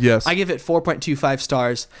for it. Yes. I give it 4.25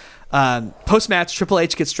 stars. Post-match, Triple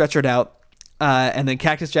H gets stretchered out. And then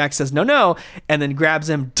Cactus Jack says, no, and then grabs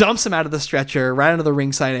him, dumps him out of the stretcher, right into the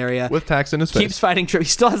ringside area. With tacks in his face. Keeps fighting. He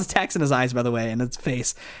still has tacks in his eyes, by the way, and his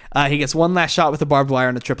face. He gets one last shot with a barbed wire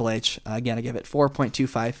on the Triple H. Again, I give it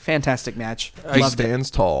 4.25. Fantastic match. He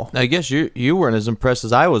stands tall. I guess you weren't as impressed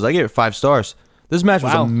as I was. I gave it 5 stars. This match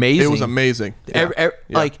was amazing. It was amazing.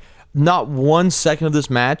 Like, not 1 second of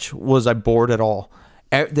this match was I bored at all.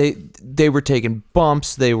 They were taking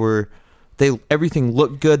bumps. Everything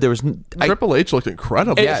looked good. There was Triple H looked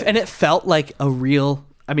incredible. And it felt like a real,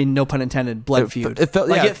 I mean, no pun intended, blood feud. It felt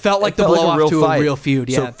like the blow off to a real feud.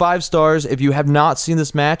 Yeah. So 5 stars. If you have not seen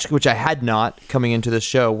this match, which I had not coming into this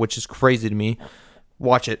show, which is crazy to me,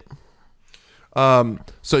 watch it.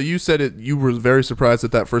 So you said you were very surprised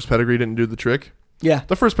that first pedigree didn't do the trick. Yeah.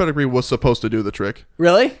 The first pedigree was supposed to do the trick.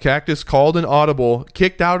 Really? Cactus called an audible,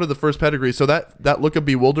 kicked out of the first pedigree. So that look of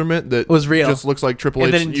bewilderment that was real. Just looks like Triple H.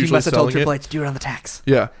 And then usually he must have told Triple H to do it on the tax.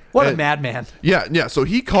 Yeah. What a madman. Yeah. So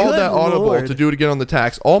he called that audible to do it again on the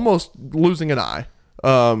tax, almost losing an eye.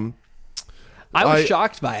 I was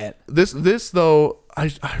shocked by it. This though, I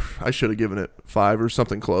should have given it 5 or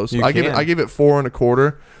something close. I gave it 4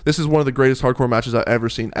 1/4. This is one of the greatest hardcore matches I've ever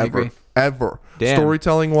seen ever. Damn.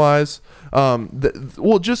 Storytelling wise,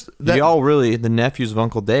 just that. Y'all really the nephews of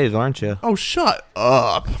Uncle Dave, aren't you? Oh, shut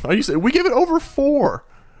up! Are you saying we give it over 4?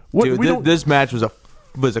 Dude, this match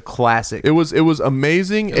was a classic. It was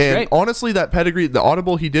amazing, and great. honestly, that pedigree, the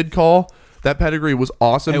audible he did call. That pedigree was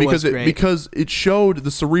awesome because it showed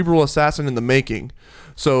the cerebral assassin in the making.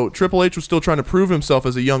 So Triple H was still trying to prove himself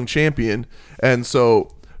as a young champion, and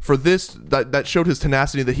so for this, that showed his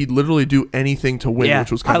tenacity that he'd literally do anything to win,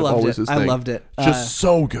 which was kind of always his thing. I loved it. Just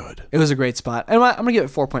so good. It was a great spot. And I'm gonna give it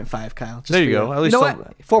 4.5, Kyle. There you go. At least you know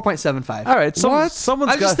what? 4.75. All right. I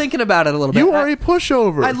was just thinking about it a little bit. You are a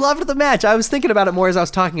pushover. I loved the match. I was thinking about it more as I was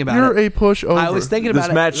talking about it. You're a pushover. I was thinking about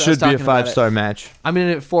this match should be a 5-star match. I'm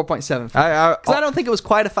gonna give it 4.75 because I don't think it was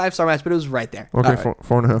quite a 5-star match, but it was right there. Okay,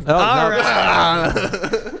 4.5. All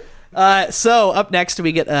right. So up next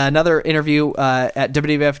we get another interview at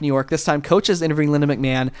WWF New York. This time Coach is interviewing Linda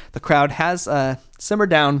McMahon. The crowd has simmered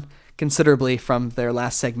down, considerably from their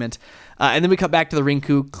last segment. And then we cut back to the ring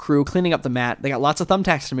crew cleaning up the mat. They got lots of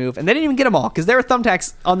thumbtacks to move, and they didn't even get them all because there were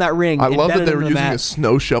thumbtacks on that ring. I love that they were using mat. a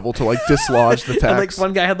snow shovel to like dislodge the tacks. Like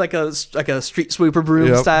one guy had like a street sweeper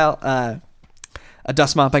broom style, a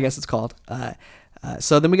dust mop, I guess it's called.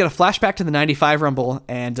 So then we get a flashback to the 95 Rumble,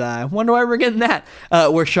 and I wonder why we're getting that,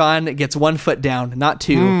 where Shawn gets 1 foot down, not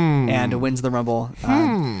 2, and wins the Rumble.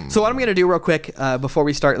 So what I'm going to do real quick before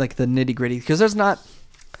we start like the nitty gritty, because there's not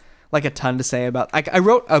like a ton to say about. I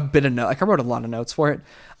wrote a bit of note. Like I wrote a lot of notes for it.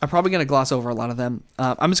 I'm probably going to gloss over a lot of them.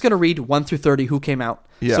 I'm just going to read 1 through 30 who came out,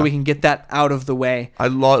 so we can get that out of the way.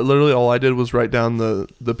 Literally all I did was write down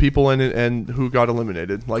the people in it and who got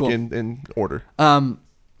eliminated, like in order.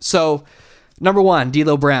 So number 1,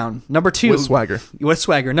 D'Lo Brown. Number 2, with swagger.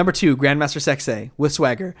 Number 2, Grandmaster Sexay with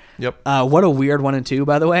swagger. Yep. What a weird 1 and 2,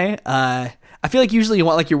 by the way. I feel like usually you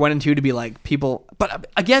want like your 1 and 2 to be like people, but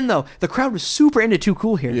again though, the crowd was super into Too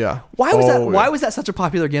Cool here. Yeah. Why was that? Why was that such a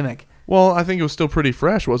popular gimmick? Well, I think it was still pretty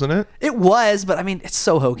fresh, wasn't it? It was, but I mean, it's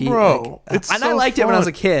so hokey, bro. Like, and I liked it when I was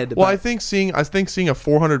a kid. Well, I think seeing a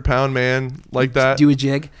 400-pound man like that do a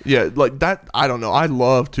jig, like that. I don't know. I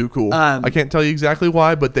love Too Cool. I can't tell you exactly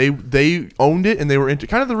why, but they owned it and they were into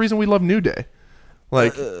kind of the reason we love New Day.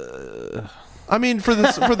 Like, I mean, for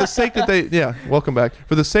the sake that they welcome back,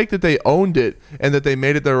 for the sake that they owned it and that they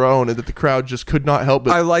made it their own and that the crowd just could not help it.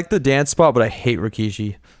 I like the dance spot, but I hate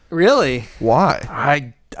Rikishi. Really?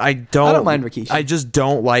 Why? I don't mind Rikishi. I just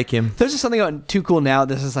don't like him. There's just something about Too Cool now.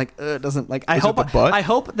 This is like doesn't like. I hope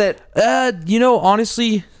that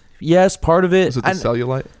honestly, yes, part of it. Is it the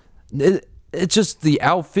cellulite? It's just the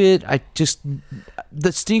outfit.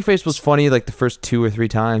 The Sting face was funny like the first 2 or 3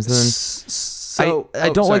 times, and then I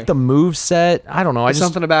don't like the move set. I don't know. There's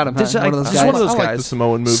something about him. One of those guys. One of those I guys. like the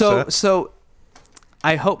Samoan move set. So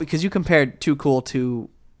I hope, because you compared Too Cool to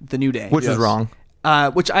the New Day, which was wrong.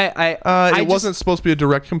 Which it wasn't supposed to be a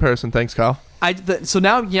direct comparison. Thanks, Kyle. So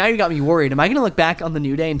now you got me worried. Am I going to look back on the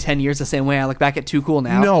New Day in 10 years the same way I look back at Too Cool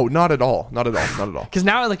now? No, not at all. Not at all. Because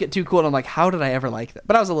now I look at Too Cool and I'm like, how did I ever like that?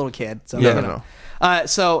 But I was a little kid, so no.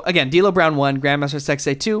 So again, D'Lo Brown 1, Grandmaster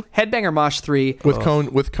Sexay 2, Headbanger Mosh 3 with cone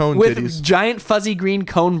titties, giant fuzzy green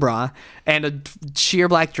cone bra and a sheer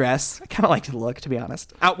black dress. I kind of liked the look, to be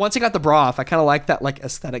honest. Once he got the bra off, I kind of liked that like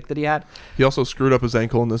aesthetic that he had. He also screwed up his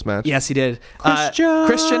ankle in this match. Yes, he did.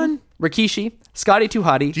 Christian, Rikishi, Scotty 2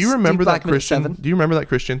 Hottie. Do you remember that Christian? 7. Do you remember that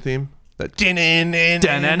Christian theme? That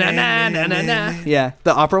yeah,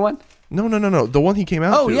 the opera one. No. The one he came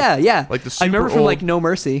out. Oh to. Yeah. Like the super I remember from old... like No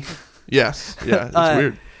Mercy. Yes. Yeah. It's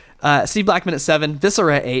weird. Steve Blackman at 7,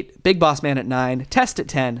 Viscera at 8, Big Boss Man at 9, Test at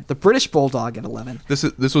 10, the British Bulldog at 11. This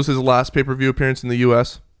was his last pay-per-view appearance in the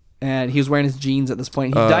U.S. And he was wearing his jeans at this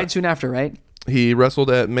point. He died soon after, right? He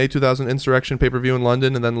wrestled at May 2000 Insurrection pay-per-view in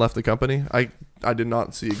London and then left the company. I did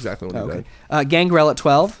not see exactly when he died. Gangrel at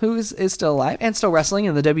 12, who is still alive and still wrestling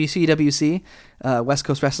in the WCWC, West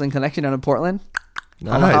Coast Wrestling Connection down in Portland.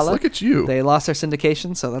 Nice. Holla. Look at you. They lost their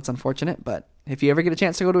syndication, so that's unfortunate. But if you ever get a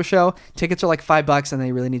chance to go to a show, tickets are like $5 and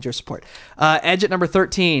they really need your support. Edge at number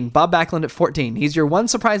 13, Bob Backlund at 14. He's your one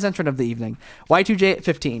surprise entrant of the evening. Y2J at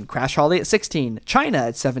 15, Crash Holly at 16, China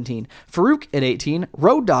at 17, Farouk at 18,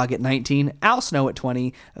 Road Dogg at 19, Al Snow at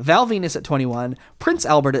 20, Val Venus at 21, Prince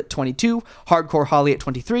Albert at 22, Hardcore Holly at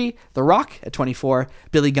 23, The Rock at 24,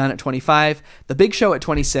 Billy Gunn at 25, The Big Show at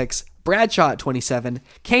 26, Bradshaw at 27,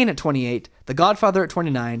 Kane at 28, The Godfather at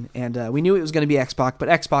 29, and we knew it was going to be X-Pac, but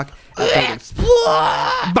X-Pac at 30.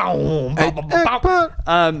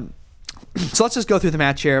 So let's just go through the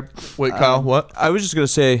match here. Wait, Kyle, what? I was just going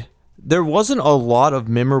to say, there wasn't a lot of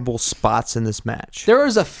memorable spots in this match. There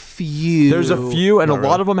was a few. There's a few, and a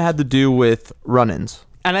lot of them had to do with run-ins.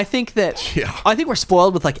 And I think that I think we're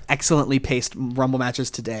spoiled with like excellently paced Rumble matches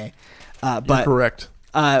today. But you're correct.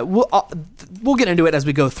 We'll get into it as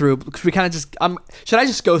we go through, because we kind of just should I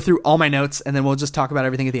just go through all my notes and then we'll just talk about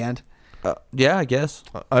everything at the end? Yeah, I guess.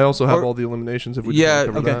 I also have all the eliminations. If we just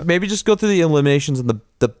cover that. Maybe just go through the eliminations and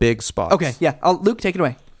the big spots. Okay, yeah. Luke, take it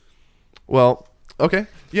away. Well, okay,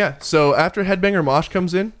 yeah. So after Headbanger Mosh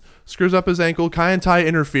comes in, screws up his ankle, Kai and Tai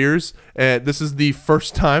interferes, and this is the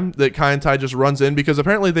first time that Kai and Tai just runs in, because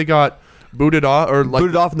apparently they got booted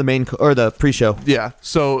off in the main or the pre-show. Yeah,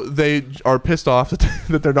 so they are pissed off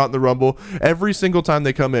that they're not in the Rumble. Every single time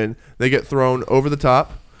they come in, they get thrown over the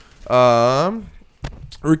top.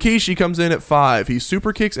 Rikishi comes in at 5. He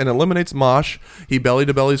super kicks and eliminates Mosh. He belly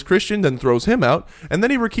to bellies Christian, then throws him out, and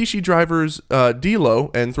then he Rikishi drivers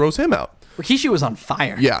D'Lo and throws him out. Rikishi was on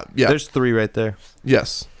fire. Yeah. There's 3 right there.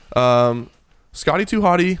 Yes. Scotty 2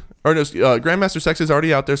 Hottie Grandmaster Sex is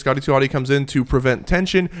already out there. Scotty 2 Hotty comes in to prevent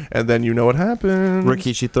tension, and then you know what happens.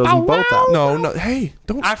 Rikishi throws them both out. No. Hey,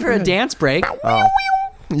 don't. After a dance break. Oh.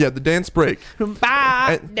 Yeah, the dance break. You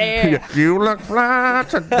look fly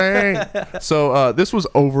today. So this was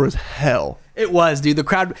over as hell. It was, dude. The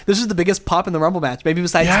crowd. This was the biggest pop in the Rumble match, maybe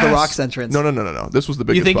besides The Rock's entrance. No. This was the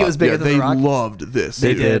biggest. You think pop. it was bigger than they The Rock? loved this.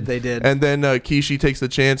 They did. And then Kishi takes the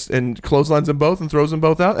chance and clotheslines them both and throws them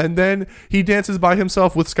both out. And then he dances by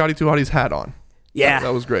himself with Scotty 2 Hotty's hat on. Yeah,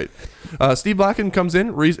 that was great. Steve Blackman comes in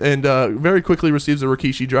and very quickly receives a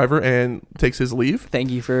Rikishi driver and takes his leave. Thank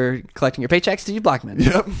you for collecting your paycheck, Steve Blackman.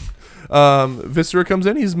 Yep. Viscera comes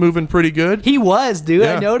in. He's moving pretty good. He was, dude.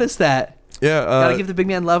 Yeah. I noticed that. Yeah. Gotta give the big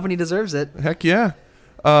man love when he deserves it. Heck yeah.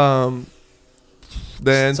 Then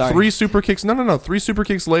Sorry. 3 super kicks. No. 3 super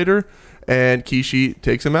kicks later, and Kishi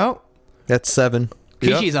takes him out. That's 7.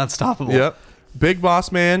 Kishi's unstoppable. Yep. Big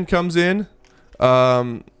Boss Man comes in.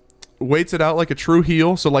 Waits it out like a true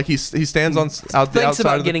heel. So like he stands on out the Thinks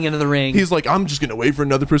outside. about getting into the ring. He's like, I'm just gonna wait for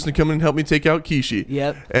another person to come in and help me take out Kishi.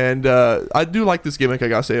 Yep. And I do like this gimmick. I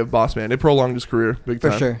gotta say, of Boss Man. It prolonged his career big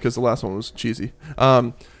time. For sure. Because the last one was cheesy.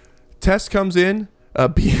 Test comes in.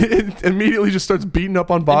 Immediately just starts beating up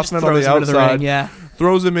on Boss Man on the outside. ring, yeah.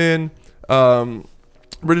 Throws him in.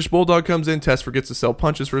 British Bulldog comes in. Test forgets to sell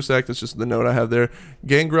punches for a sec. That's just the note I have there.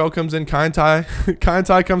 Gangrel comes in. Kai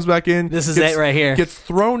comes back in. This is it right here. Gets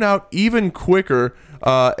thrown out even quicker.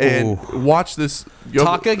 And watch this.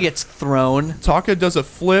 Taka gets thrown. Taka does a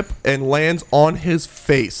flip and lands on his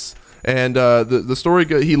face. And the story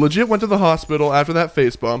he legit went to the hospital after that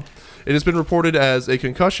face bump. It has been reported as a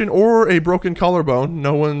concussion or a broken collarbone.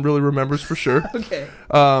 No one really remembers for sure. Okay.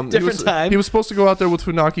 Different time. He was supposed to go out there with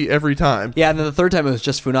Funaki every time. Yeah, and then the third time it was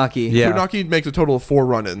just Funaki. Yeah. Funaki makes a total of 4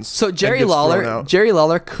 run-ins. So Jerry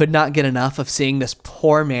Lawler could not get enough of seeing this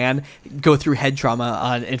poor man go through head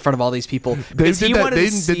trauma in front of all these people. They did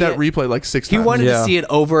that replay like 6 times. He wanted to see it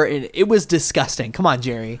over, and it was disgusting. Come on,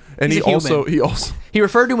 Jerry. And He's he also he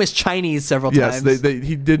referred to him as Chinese several times. Yes,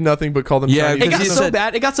 he did nothing but call them Chinese.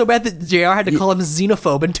 It got so bad that JR had to call him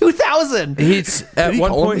xenophobe in 2000. He's at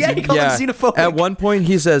one point. Yeah, he called him xenophobic. At one point,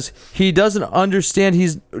 he says he doesn't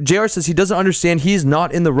understand. JR says he doesn't understand. He's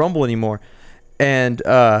not in the Rumble anymore, and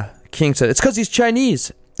King said it's because he's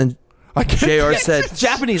Chinese. And JR said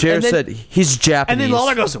Japanese. JR said he's Japanese. And then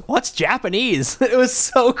Lawler goes, "What's Japanese?" It was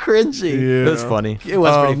so cringy. Yeah. It was funny. It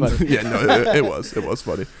was pretty funny. Yeah, no, it was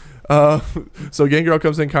funny. So Gangrel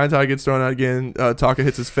comes in, Kai gets thrown out again. Taka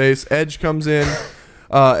hits his face. Edge comes in,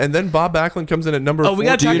 and then Bob Backlund comes in at number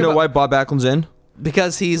 4. Do you know why Bob Backlund's in?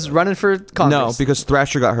 Because he's running for Congress. No, because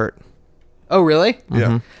Thrasher got hurt. Oh, really?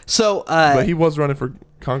 Yeah. So, but he was running for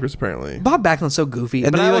Congress apparently. Bob Backlund's so goofy.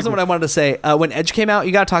 And but then that wasn't what I wanted to say. When Edge came out,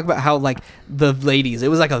 you got to talk about how like the ladies. It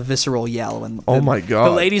was like a visceral yell. And oh my god,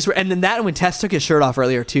 the ladies were. And then that when Test took his shirt off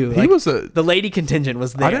earlier too. Like, the lady contingent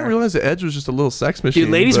was there. I didn't realize that Edge was just a little sex machine.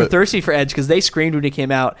 Dude, ladies were thirsty for Edge because they screamed when he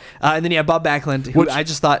came out. And then you have Bob Backlund, who I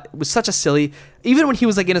just thought was such a silly. Even when he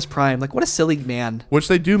was like in his prime, like what a silly man. Which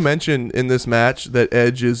they do mention in this match that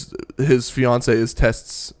Edge is his fiance is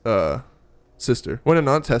Test's sister. Well, no,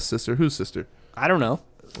 not Test's sister. Whose sister? I don't know.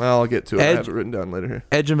 Well, I'll get to it. I have it written down later here.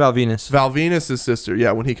 Edge and Val Venus. Val Venus' sister.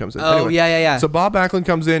 Yeah, when he comes in. Oh, anyway, yeah. So Bob Backlund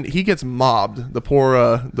comes in. He gets mobbed. The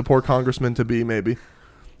poor congressman to be maybe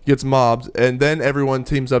gets mobbed, and then everyone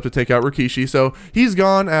teams up to take out Rikishi. So he's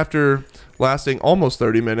gone after lasting almost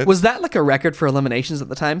 30 minutes. Was that like a record for eliminations at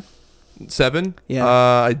the time? 7? Yeah.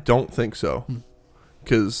 I don't think so,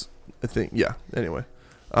 because I think Anyway,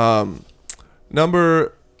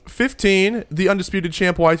 number 15, the undisputed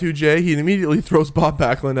champ Y2J. He immediately throws Bob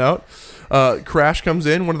Backlund out. Crash comes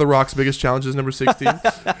in, one of The Rock's biggest challenges, number 16.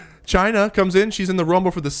 Chyna comes in. She's in the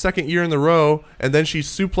Rumble for the 2nd year in a row, and then she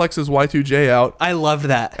suplexes Y2J out. I loved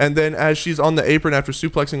that. And then as she's on the apron after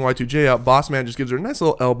suplexing Y2J out, Boss Man just gives her a nice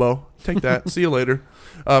little elbow. Take that. See you later.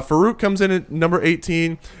 Farouk comes in at number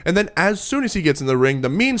 18, and then as soon as he gets in the ring, the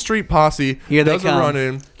Mean Street Posse does a run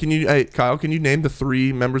in. Kyle, can you name the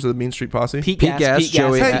 3 members of the Mean Street Posse? Pete Gas,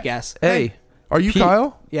 Joey Gas. Hey, are you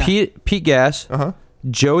Kyle? Yeah. Pete Gas.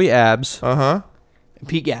 Joey Abs.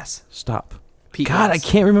 Pete Gas. Stop. Pete God, Gas. I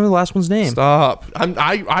can't remember the last one's name. Stop.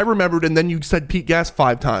 I remembered, and then you said Pete Gas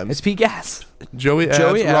 5 times. It's Pete Gas. Joey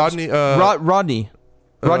Abs. Rodney.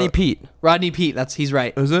 Rodney Pete. Rodney Pete. He's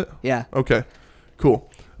right. Is it? Yeah. Okay. Cool.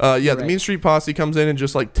 The Mean Street Posse comes in and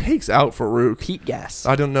just like takes out Farouk. Pete Gas.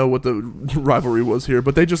 I don't know what the rivalry was here,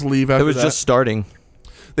 but they just leave after that. It was just starting.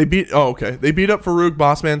 They beat up Farouk.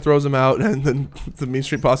 Boss Man throws him out, and then the Mean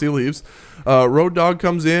Street Posse leaves. Road Dogg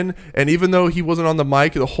comes in, and even though he wasn't on the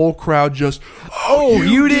mic, the whole crowd just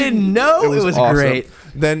you didn't know? It was awesome. great.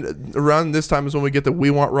 Then around this time is when we get the "We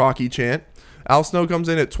Want Rocky" chant. Al Snow comes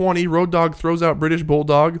in at 20. Road Dogg throws out British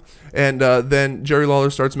Bulldog. And then Jerry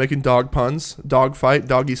Lawler starts making dog puns. Dog fight,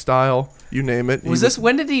 doggy style, you name it.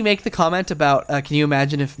 When did he make the comment about, can you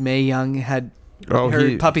imagine if Mae Young had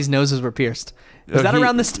her puppies' noses were pierced? Was that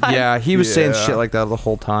around this time? Yeah, he was saying shit like that the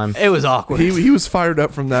whole time. It was awkward. He was fired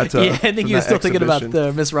up from that. Yeah, I think he was still thinking about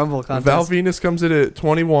the Miss Rumble contest. Val Venus comes in at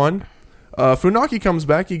 21. Funaki comes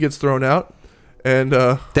back. He gets thrown out. And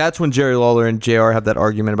that's when Jerry Lawler and JR have that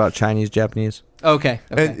argument about Chinese, Japanese. Okay.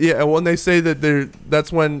 And when they say that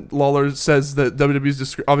that's when Lawler says that WWE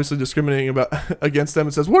is obviously discriminating against them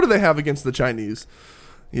and says, what do they have against the Chinese?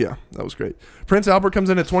 Yeah, that was great. Prince Albert comes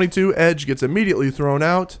in at 22. Edge gets immediately thrown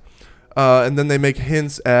out. And then they make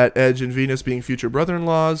hints at Edge and Venus being future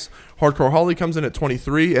brother-in-laws. Hardcore Holly comes in at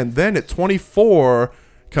 23. And then at 24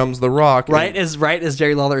 comes The Rock. Right as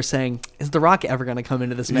Jerry Lawler is saying, is The Rock ever going to come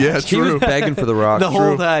into this match? Yeah, true. He was begging for The Rock. the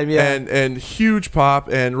whole time, yeah. And huge pop,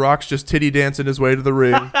 and Rock's just titty dancing his way to the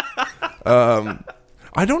ring.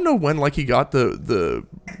 I don't know when he got the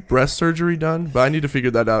breast surgery done, but I need to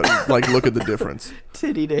figure that out and look at the difference.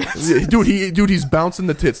 Titty dance. Dude, he's bouncing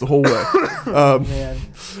the tits the whole way. Man.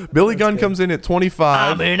 Billy Gunn comes in at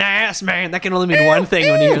 25. I'm an ass man. That can only mean one thing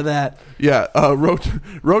when you hear that. Yeah,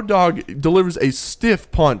 Road Dogg delivers a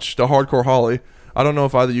stiff punch to Hardcore Holly. I don't know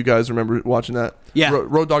if either of you guys remember watching that. Yeah.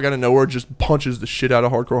 Road Dogg out of nowhere just punches the shit out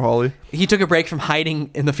of Hardcore Holly. He took a break from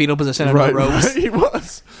hiding in the fetal position under the ropes. Right, he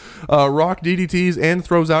was. Rock DDTs and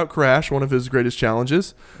throws out Crash, one of his greatest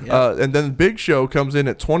challenges. Yep. And then Big Show comes in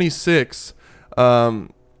at 26.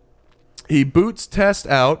 He boots Test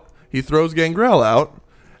out. He throws Gangrel out.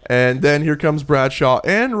 And then here comes Bradshaw.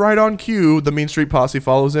 And right on cue, the Mean Street Posse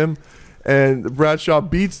follows him. And Bradshaw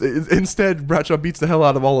beats the hell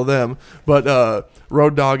out of all of them. But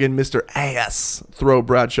Road Dogg and Mr. Ass throw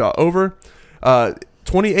Bradshaw over.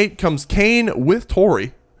 28 comes Kane with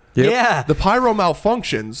Tori. Yep. Yeah. The pyro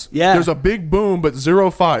malfunctions. Yeah. There's a big boom, but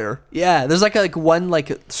zero fire. Yeah. There's one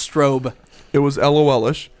strobe. It was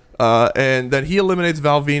LOL-ish. And then he eliminates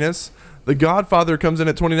Val Venus. The Godfather comes in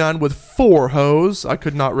at 29 with 4 hoes. I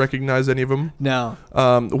could not recognize any of them. No.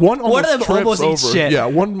 One of them trips almost over. eats shit. Yeah,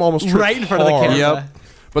 one almost trips right in front of the camera. Yep.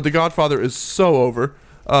 But the Godfather is so over.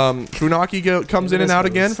 Funaki comes in and out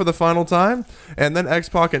again for the final time. And then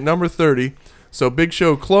X-Pac at number 30. So Big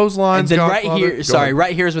Show clotheslines. And then Godfather.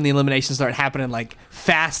 right here is when the eliminations start happening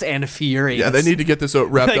fast and furious. Yeah, they need to get this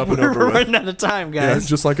wrapped up and over We're with. running out of time, Yeah, guys.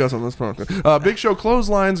 just like us on this podcast. Big Show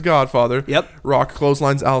clotheslines Godfather. Yep. Rock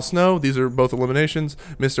clotheslines Al Snow. These are both eliminations.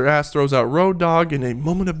 Mr. Ass throws out Road Dogg in a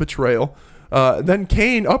moment of betrayal. Then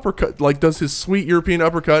Kane uppercut, does his sweet European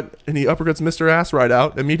uppercut, and he uppercuts Mr. Ass right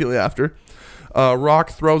out immediately after.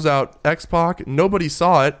 Rock throws out X-Pac. Nobody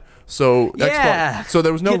saw it. So yeah. So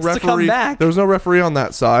there was no Gets to come referee. back. There was no referee on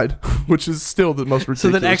that side, which is still the most ridiculous.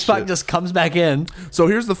 So then X-Pac shit. just comes back in. So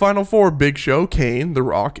here's the final 4: Big Show, Kane, The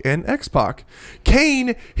Rock, and X-Pac.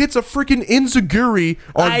 Kane hits a freaking enziguri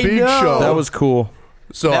on I Big know. Show. That was cool.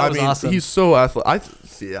 So That was awesome. he's so athletic.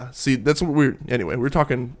 See, that's what we're. Anyway, we were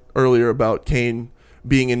talking earlier about Kane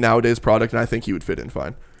being in nowadays product, and I think he would fit in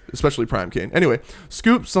fine, especially Prime Kane. Anyway, Kane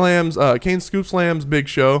scoop slams Big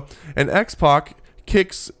Show, and X-Pac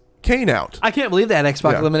kicks Kane out. I can't believe that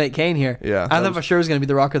X-Pac Yeah. eliminate Kane here. Yeah, I thought for sure it was going to be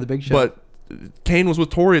The Rock or the Big Show. But Kane was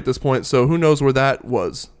with Tori at this point, so who knows where that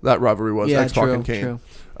rivalry was. Yeah, X-Pac true, and Kane.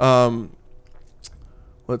 true.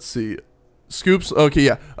 Let's see. Scoops. Okay,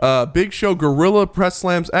 yeah. Big Show gorilla press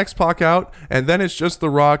slams X-Pac out, and then it's just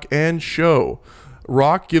The Rock and Show.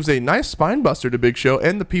 Rock gives a nice spine buster to Big Show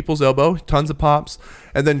and the People's Elbow, tons of pops,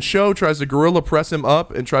 and then Show tries to gorilla press him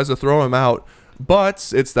up and tries to throw him out.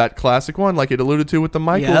 But it's that classic one, like it alluded to with the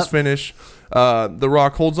Michaels finish. The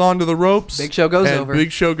Rock holds on to the ropes. Big Show goes over.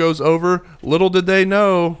 Big Show goes over. Little did they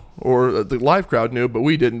know, or the live crowd knew, but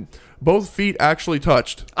we didn't. Both feet actually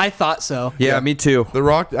touched. I thought so. Yeah, me too. The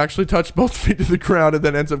Rock actually touched both feet to the ground and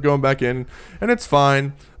then ends up going back in, and it's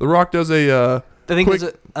fine. The Rock does a quick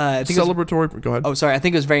celebratory. Go ahead. Oh, sorry. I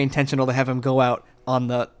think it was very intentional to have him go out on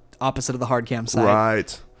the opposite of the hard cam side.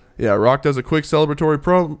 Right. Yeah, Rock does a quick celebratory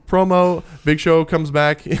promo. Big Show comes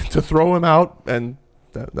back to throw him out, and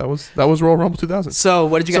that was Royal Rumble 2000. So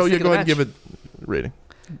what did you guys think of the go ahead match? and give it a rating.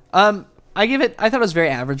 I thought it was a very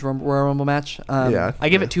average Royal Rumble match. I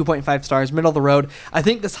give it 2.5 stars, middle of the road. I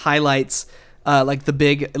think this highlights the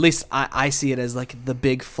big, at least I see it as the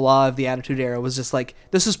big flaw of the Attitude Era was just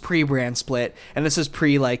this is pre-brand split, and this is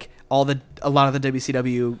pre a lot of the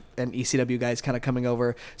WCW and ECW guys kind of coming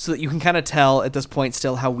over, so that you can kind of tell at this point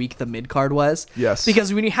still how weak the mid card was. Yes,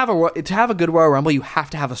 because when you have to have a good Royal Rumble, you have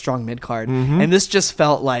to have a strong mid card, and this just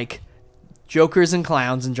felt like jokers and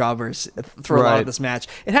clowns and jobbers for a lot Right. of this match.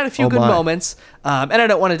 It had a few Oh good my. moments, and I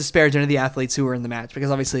don't want to disparage any of the athletes who were in the match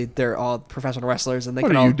because obviously they're all professional wrestlers and they What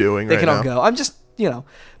can are all you doing they right can all now? go. I'm just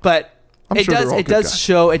but I'm it sure they're does all it good does guys.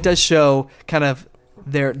 show kind of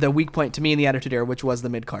the weak point to me in the Attitude Era, which was the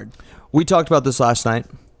mid card. We talked about this last night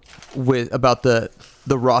about the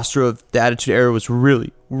roster of the Attitude Era was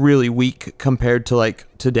really, really weak compared to like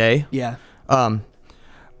today. Yeah.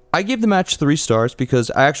 I gave the match 3 stars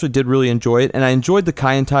because I actually did really enjoy it, and I enjoyed the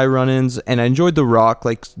Kai and Tai run-ins, and I enjoyed The Rock,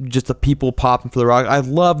 like just the people popping for The Rock. I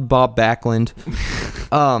loved Bob Backlund,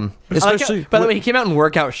 especially. By the way, he came out in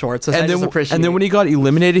workout shorts, so I just appreciate. And then when he got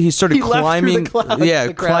eliminated, he started He left through climbing. the cloud- yeah,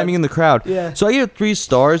 the crowd. climbing in the crowd. Yeah. So I gave it 3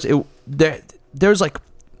 stars. There's like,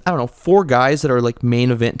 I don't know, 4 guys that are like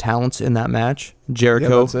main event talents in that match: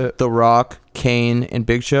 Jericho, that's it. The Rock, Kane, and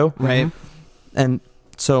Big Show. right. And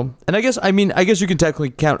so, and I guess you can technically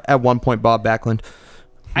count at one point Bob Backlund.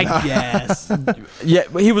 I guess. Yeah,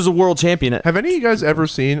 he was a world champion. Have any of you guys ever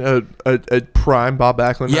seen a prime Bob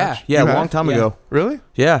Backlund match? Yeah, You a have? long time Yeah. ago. Really?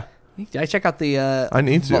 Yeah, Did I check out the? I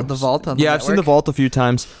need to. the vault on. The yeah, I've seen the network? vault a few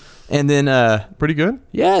times, and then Pretty good.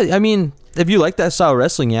 yeah, I mean, if you like that style of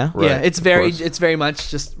wrestling, yeah, Right, Yeah, it's of very course. it's very much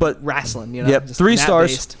just But- wrestling. You know. Yep, just 3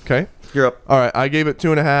 stars. mat-based. Okay. you're up. All right. I gave it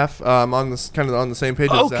 2.5. On this kind of on the same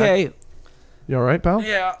page. As Zach. Okay, You all right, pal?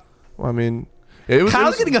 yeah. Well, I mean, it was.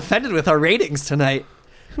 Kyle's getting offended with our ratings tonight.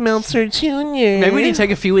 Meltzer Jr. Maybe we need to take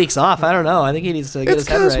a few weeks off. I don't know. I think he needs to get It's his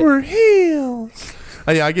head because right. we're heels.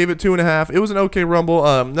 Yeah, I gave it 2.5. It was an okay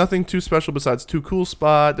Rumble. Nothing too special besides Too Cool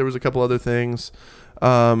spot. There was a couple other things.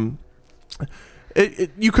 You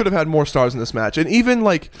could have had more stars in this match, and even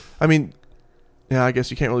yeah, I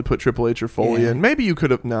guess you can't really put Triple H or Foley Yeah. in. Maybe you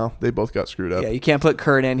could have. No, they both got screwed up. Yeah, you can't put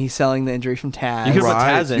Kurt in. He's selling the injury from Taz. You could put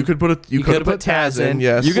Right. Taz in. You could put You could could've have put Taz in.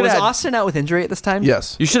 Yes. You could Was have had- Austin out with injury at this time?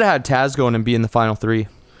 Yes. You should have had Taz going and be in the final 3.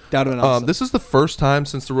 That would have been awesome. This is the first time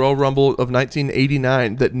since the Royal Rumble of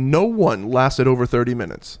 1989 that no one lasted over 30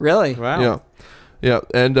 minutes. Really? Wow. Yeah. Yeah,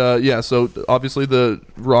 and so obviously the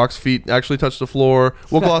Rock's feet actually touched the floor.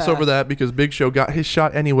 We'll gloss over that because Big Show got his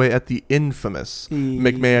shot anyway at the infamous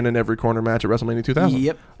McMahon in every corner match at WrestleMania 2000.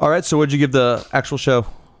 Yep. All right, so what'd you give the actual show?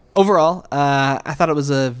 Overall, I thought it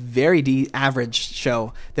was a very average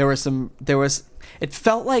show. It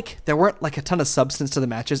felt like there weren't like a ton of substance to the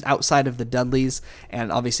matches outside of the Dudleys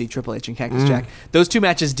and obviously Triple H and Cactus Jack. Those 2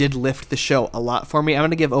 matches did lift the show a lot for me. I'm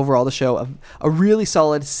going to give overall the show a really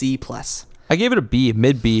solid C+. I gave it a B,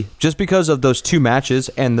 mid B, just because of those 2 matches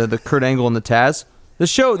and the Kurt Angle and the Taz. The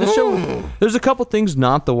show, there's a couple things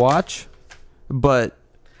not to watch, but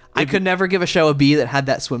I could never give a show a B that had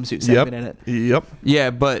that swimsuit segment in it. Yep. yeah,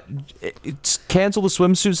 but it's cancel the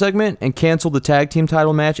swimsuit segment and cancel the tag team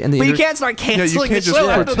title match and the But you can't start Yeah, you canceling can't the just show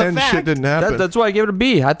after the pretend fact. shit didn't happen. that's why I gave it a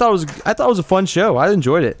B. I thought it was a fun show. I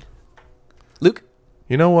enjoyed it. Luke?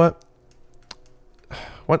 You know what?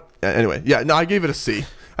 Anyway, yeah, no, I gave it a C.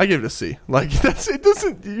 I gave it a C. Like it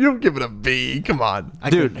doesn't. You don't give it a B. Come on. I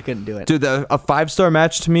Dude. couldn't do it. Dude, a 5-star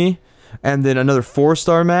match to me, and then another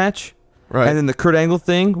 4-star match, Right. and then the Kurt Angle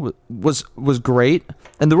thing was great,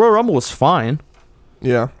 and the Royal Rumble was fine.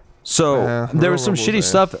 Yeah. So Yeah, there Royal was some Rumble shitty was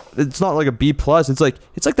stuff. It's not like a B plus. It's like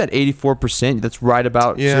that 84%. That's right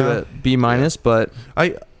about Yeah. to a B minus. But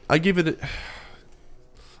I give it.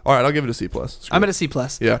 All right, I'll give it a C plus. Screw I'm it. at a C+.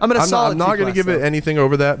 Yeah, I'm at a solid I'm not C+, going to give it though. anything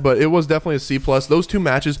over that, but it was definitely a C plus. Those 2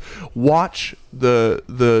 matches, watch the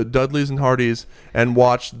Dudleys and Hardys and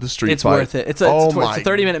watch the street It's fight. worth it. It's a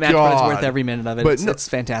 30-minute match, but it's worth every minute of it. But It's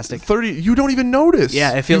fantastic. 30. You don't even notice.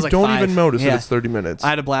 Yeah, it feels you like don't 5. even notice Yeah. that it's 30 minutes. I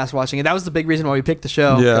had a blast watching it. That was the big reason why we picked the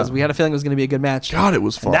show. Yeah. Because we had a feeling it was going to be a good match. God, it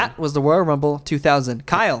was fun. And that was the Royal Rumble 2000.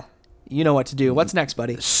 Kyle, you know what to do. What's next,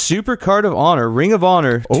 buddy? Super Card of Honor, Ring of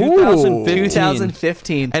Honor, Ooh. 2015.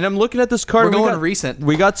 2015. And I'm looking at this card. We're we going got, recent.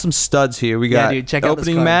 We got some studs here. We Yeah, got dude, check out this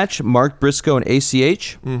opening card. match, Mark Briscoe and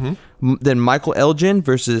ACH. Mm-hmm. Then Michael Elgin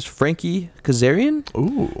versus Frankie Kazarian.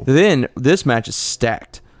 Ooh. Then this match is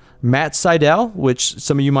stacked. Matt Sydal, which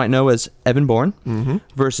some of you might know as Evan Bourne,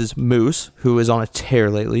 versus Moose, who is on a tear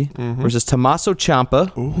lately, versus Tommaso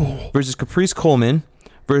Ciampa, versus Caprice Coleman,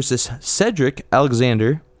 versus Cedric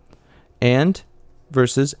Alexander, and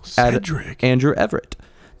versus Cedric. Andrew Everett.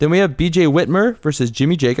 Then we have BJ Whitmer versus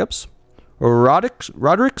Jimmy Jacobs,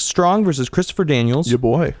 Roderick Strong versus Christopher Daniels. Your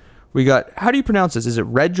boy. We got, how do you pronounce this? Is it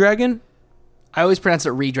Red Dragon? I always pronounce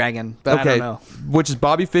it Redragon, but I don't know. Which is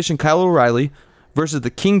Bobby Fish and Kyle O'Reilly versus the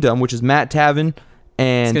Kingdom, which is Matt Taven It's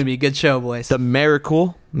going to and be a good show, boys. the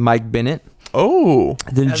Miracle, Mike Bennett. Oh.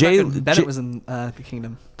 Then Bennett was in the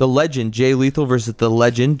Kingdom. the Legend, Jay Lethal versus the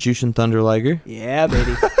Legend, Jushin Thunder Liger. Yeah,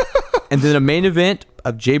 baby. And then a main event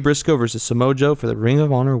of Jay Briscoe versus Samoa Joe for the Ring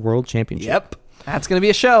of Honor World Championship. Yep. That's going to be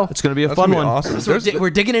a show. It's going to be a That's fun gonna be one. awesome. So we're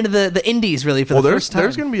digging into the indies really for the first time.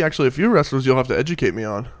 There's going to be actually a few wrestlers you'll have to educate me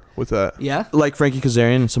on with that. Yeah. Like Frankie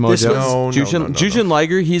Kazarian and Samoa This Joe. was- Jushin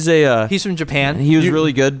Liger, he's a He's from Japan. he was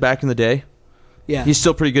really good back in the day. Yeah. He's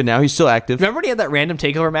still pretty good now. He's still active. Remember when he had that random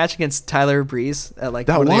takeover match against Tyler Breeze at like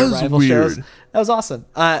That one of was the Arrival weird. shows? That was awesome.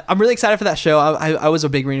 I'm really excited for that show. I was a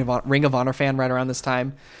big Ring of Honor fan right around this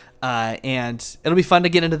time. And it'll be fun to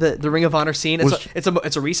get into the Ring of Honor scene.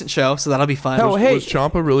 It's a recent show, so that'll be fun. Oh, hey. Was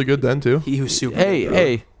Ciampa really good then too? He was super. Hey, good.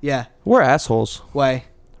 hey, Yeah. we're assholes. Why?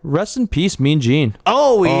 Rest in peace, Mean Gene.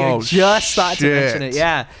 Oh, we Oh, just thought to mention shit. it.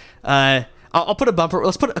 Yeah. I'll put a bumper.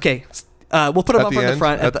 Let's put. Okay. We'll put a At bumper the in the end?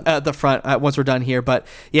 front at the front once we're done here. But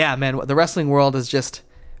yeah, man, the wrestling world is just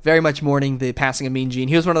very much mourning the passing of Mean Gene.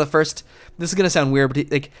 He was one of the first. This is gonna sound weird, but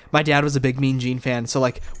like my dad was a big Mean Gene fan. So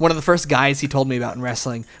like one of the first guys he told me about in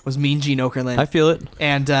wrestling was Mean Gene Okerlund. I feel it.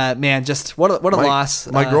 And man, just what a loss.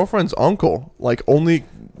 My girlfriend's uncle,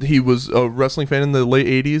 he was a wrestling fan in the late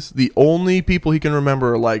 80s. The only people he can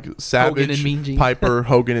remember are like Savage, and Mean Gene. Piper,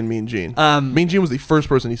 Hogan, and Mean Gene. Mean Gene was the first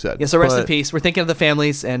person he said. Yeah, so rest in But- peace. We're thinking of the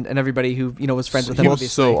families and everybody who was friends with He him. was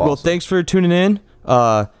Obviously. so Well, awesome. thanks for tuning in.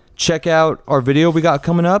 Check out our video we got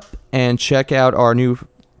coming up, and check out our new.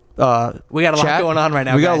 We got a lot chat. going on right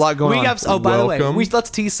now. We got a guys. lot going on. Oh, by the way, Welcome. let's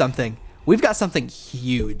tease something. We've got something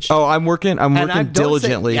huge. Oh, I'm working don't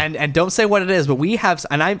diligently. Say, and don't say what it is, but we have.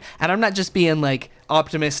 And I'm not just being like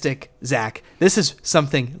optimistic, Zach. This is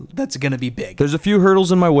something that's gonna be big. There's a few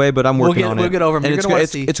hurdles in my way, but I'm working on it. We'll get over them. And You're it's gonna gonna wanna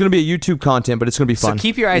see. it's gonna be a YouTube content, but it's gonna be So fun.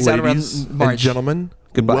 keep your eyes out Ladies around and March. gentlemen,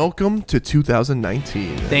 Goodbye. welcome to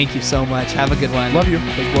 2019. Thank you so much. Have a good one. Love you.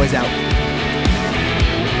 Big boys out.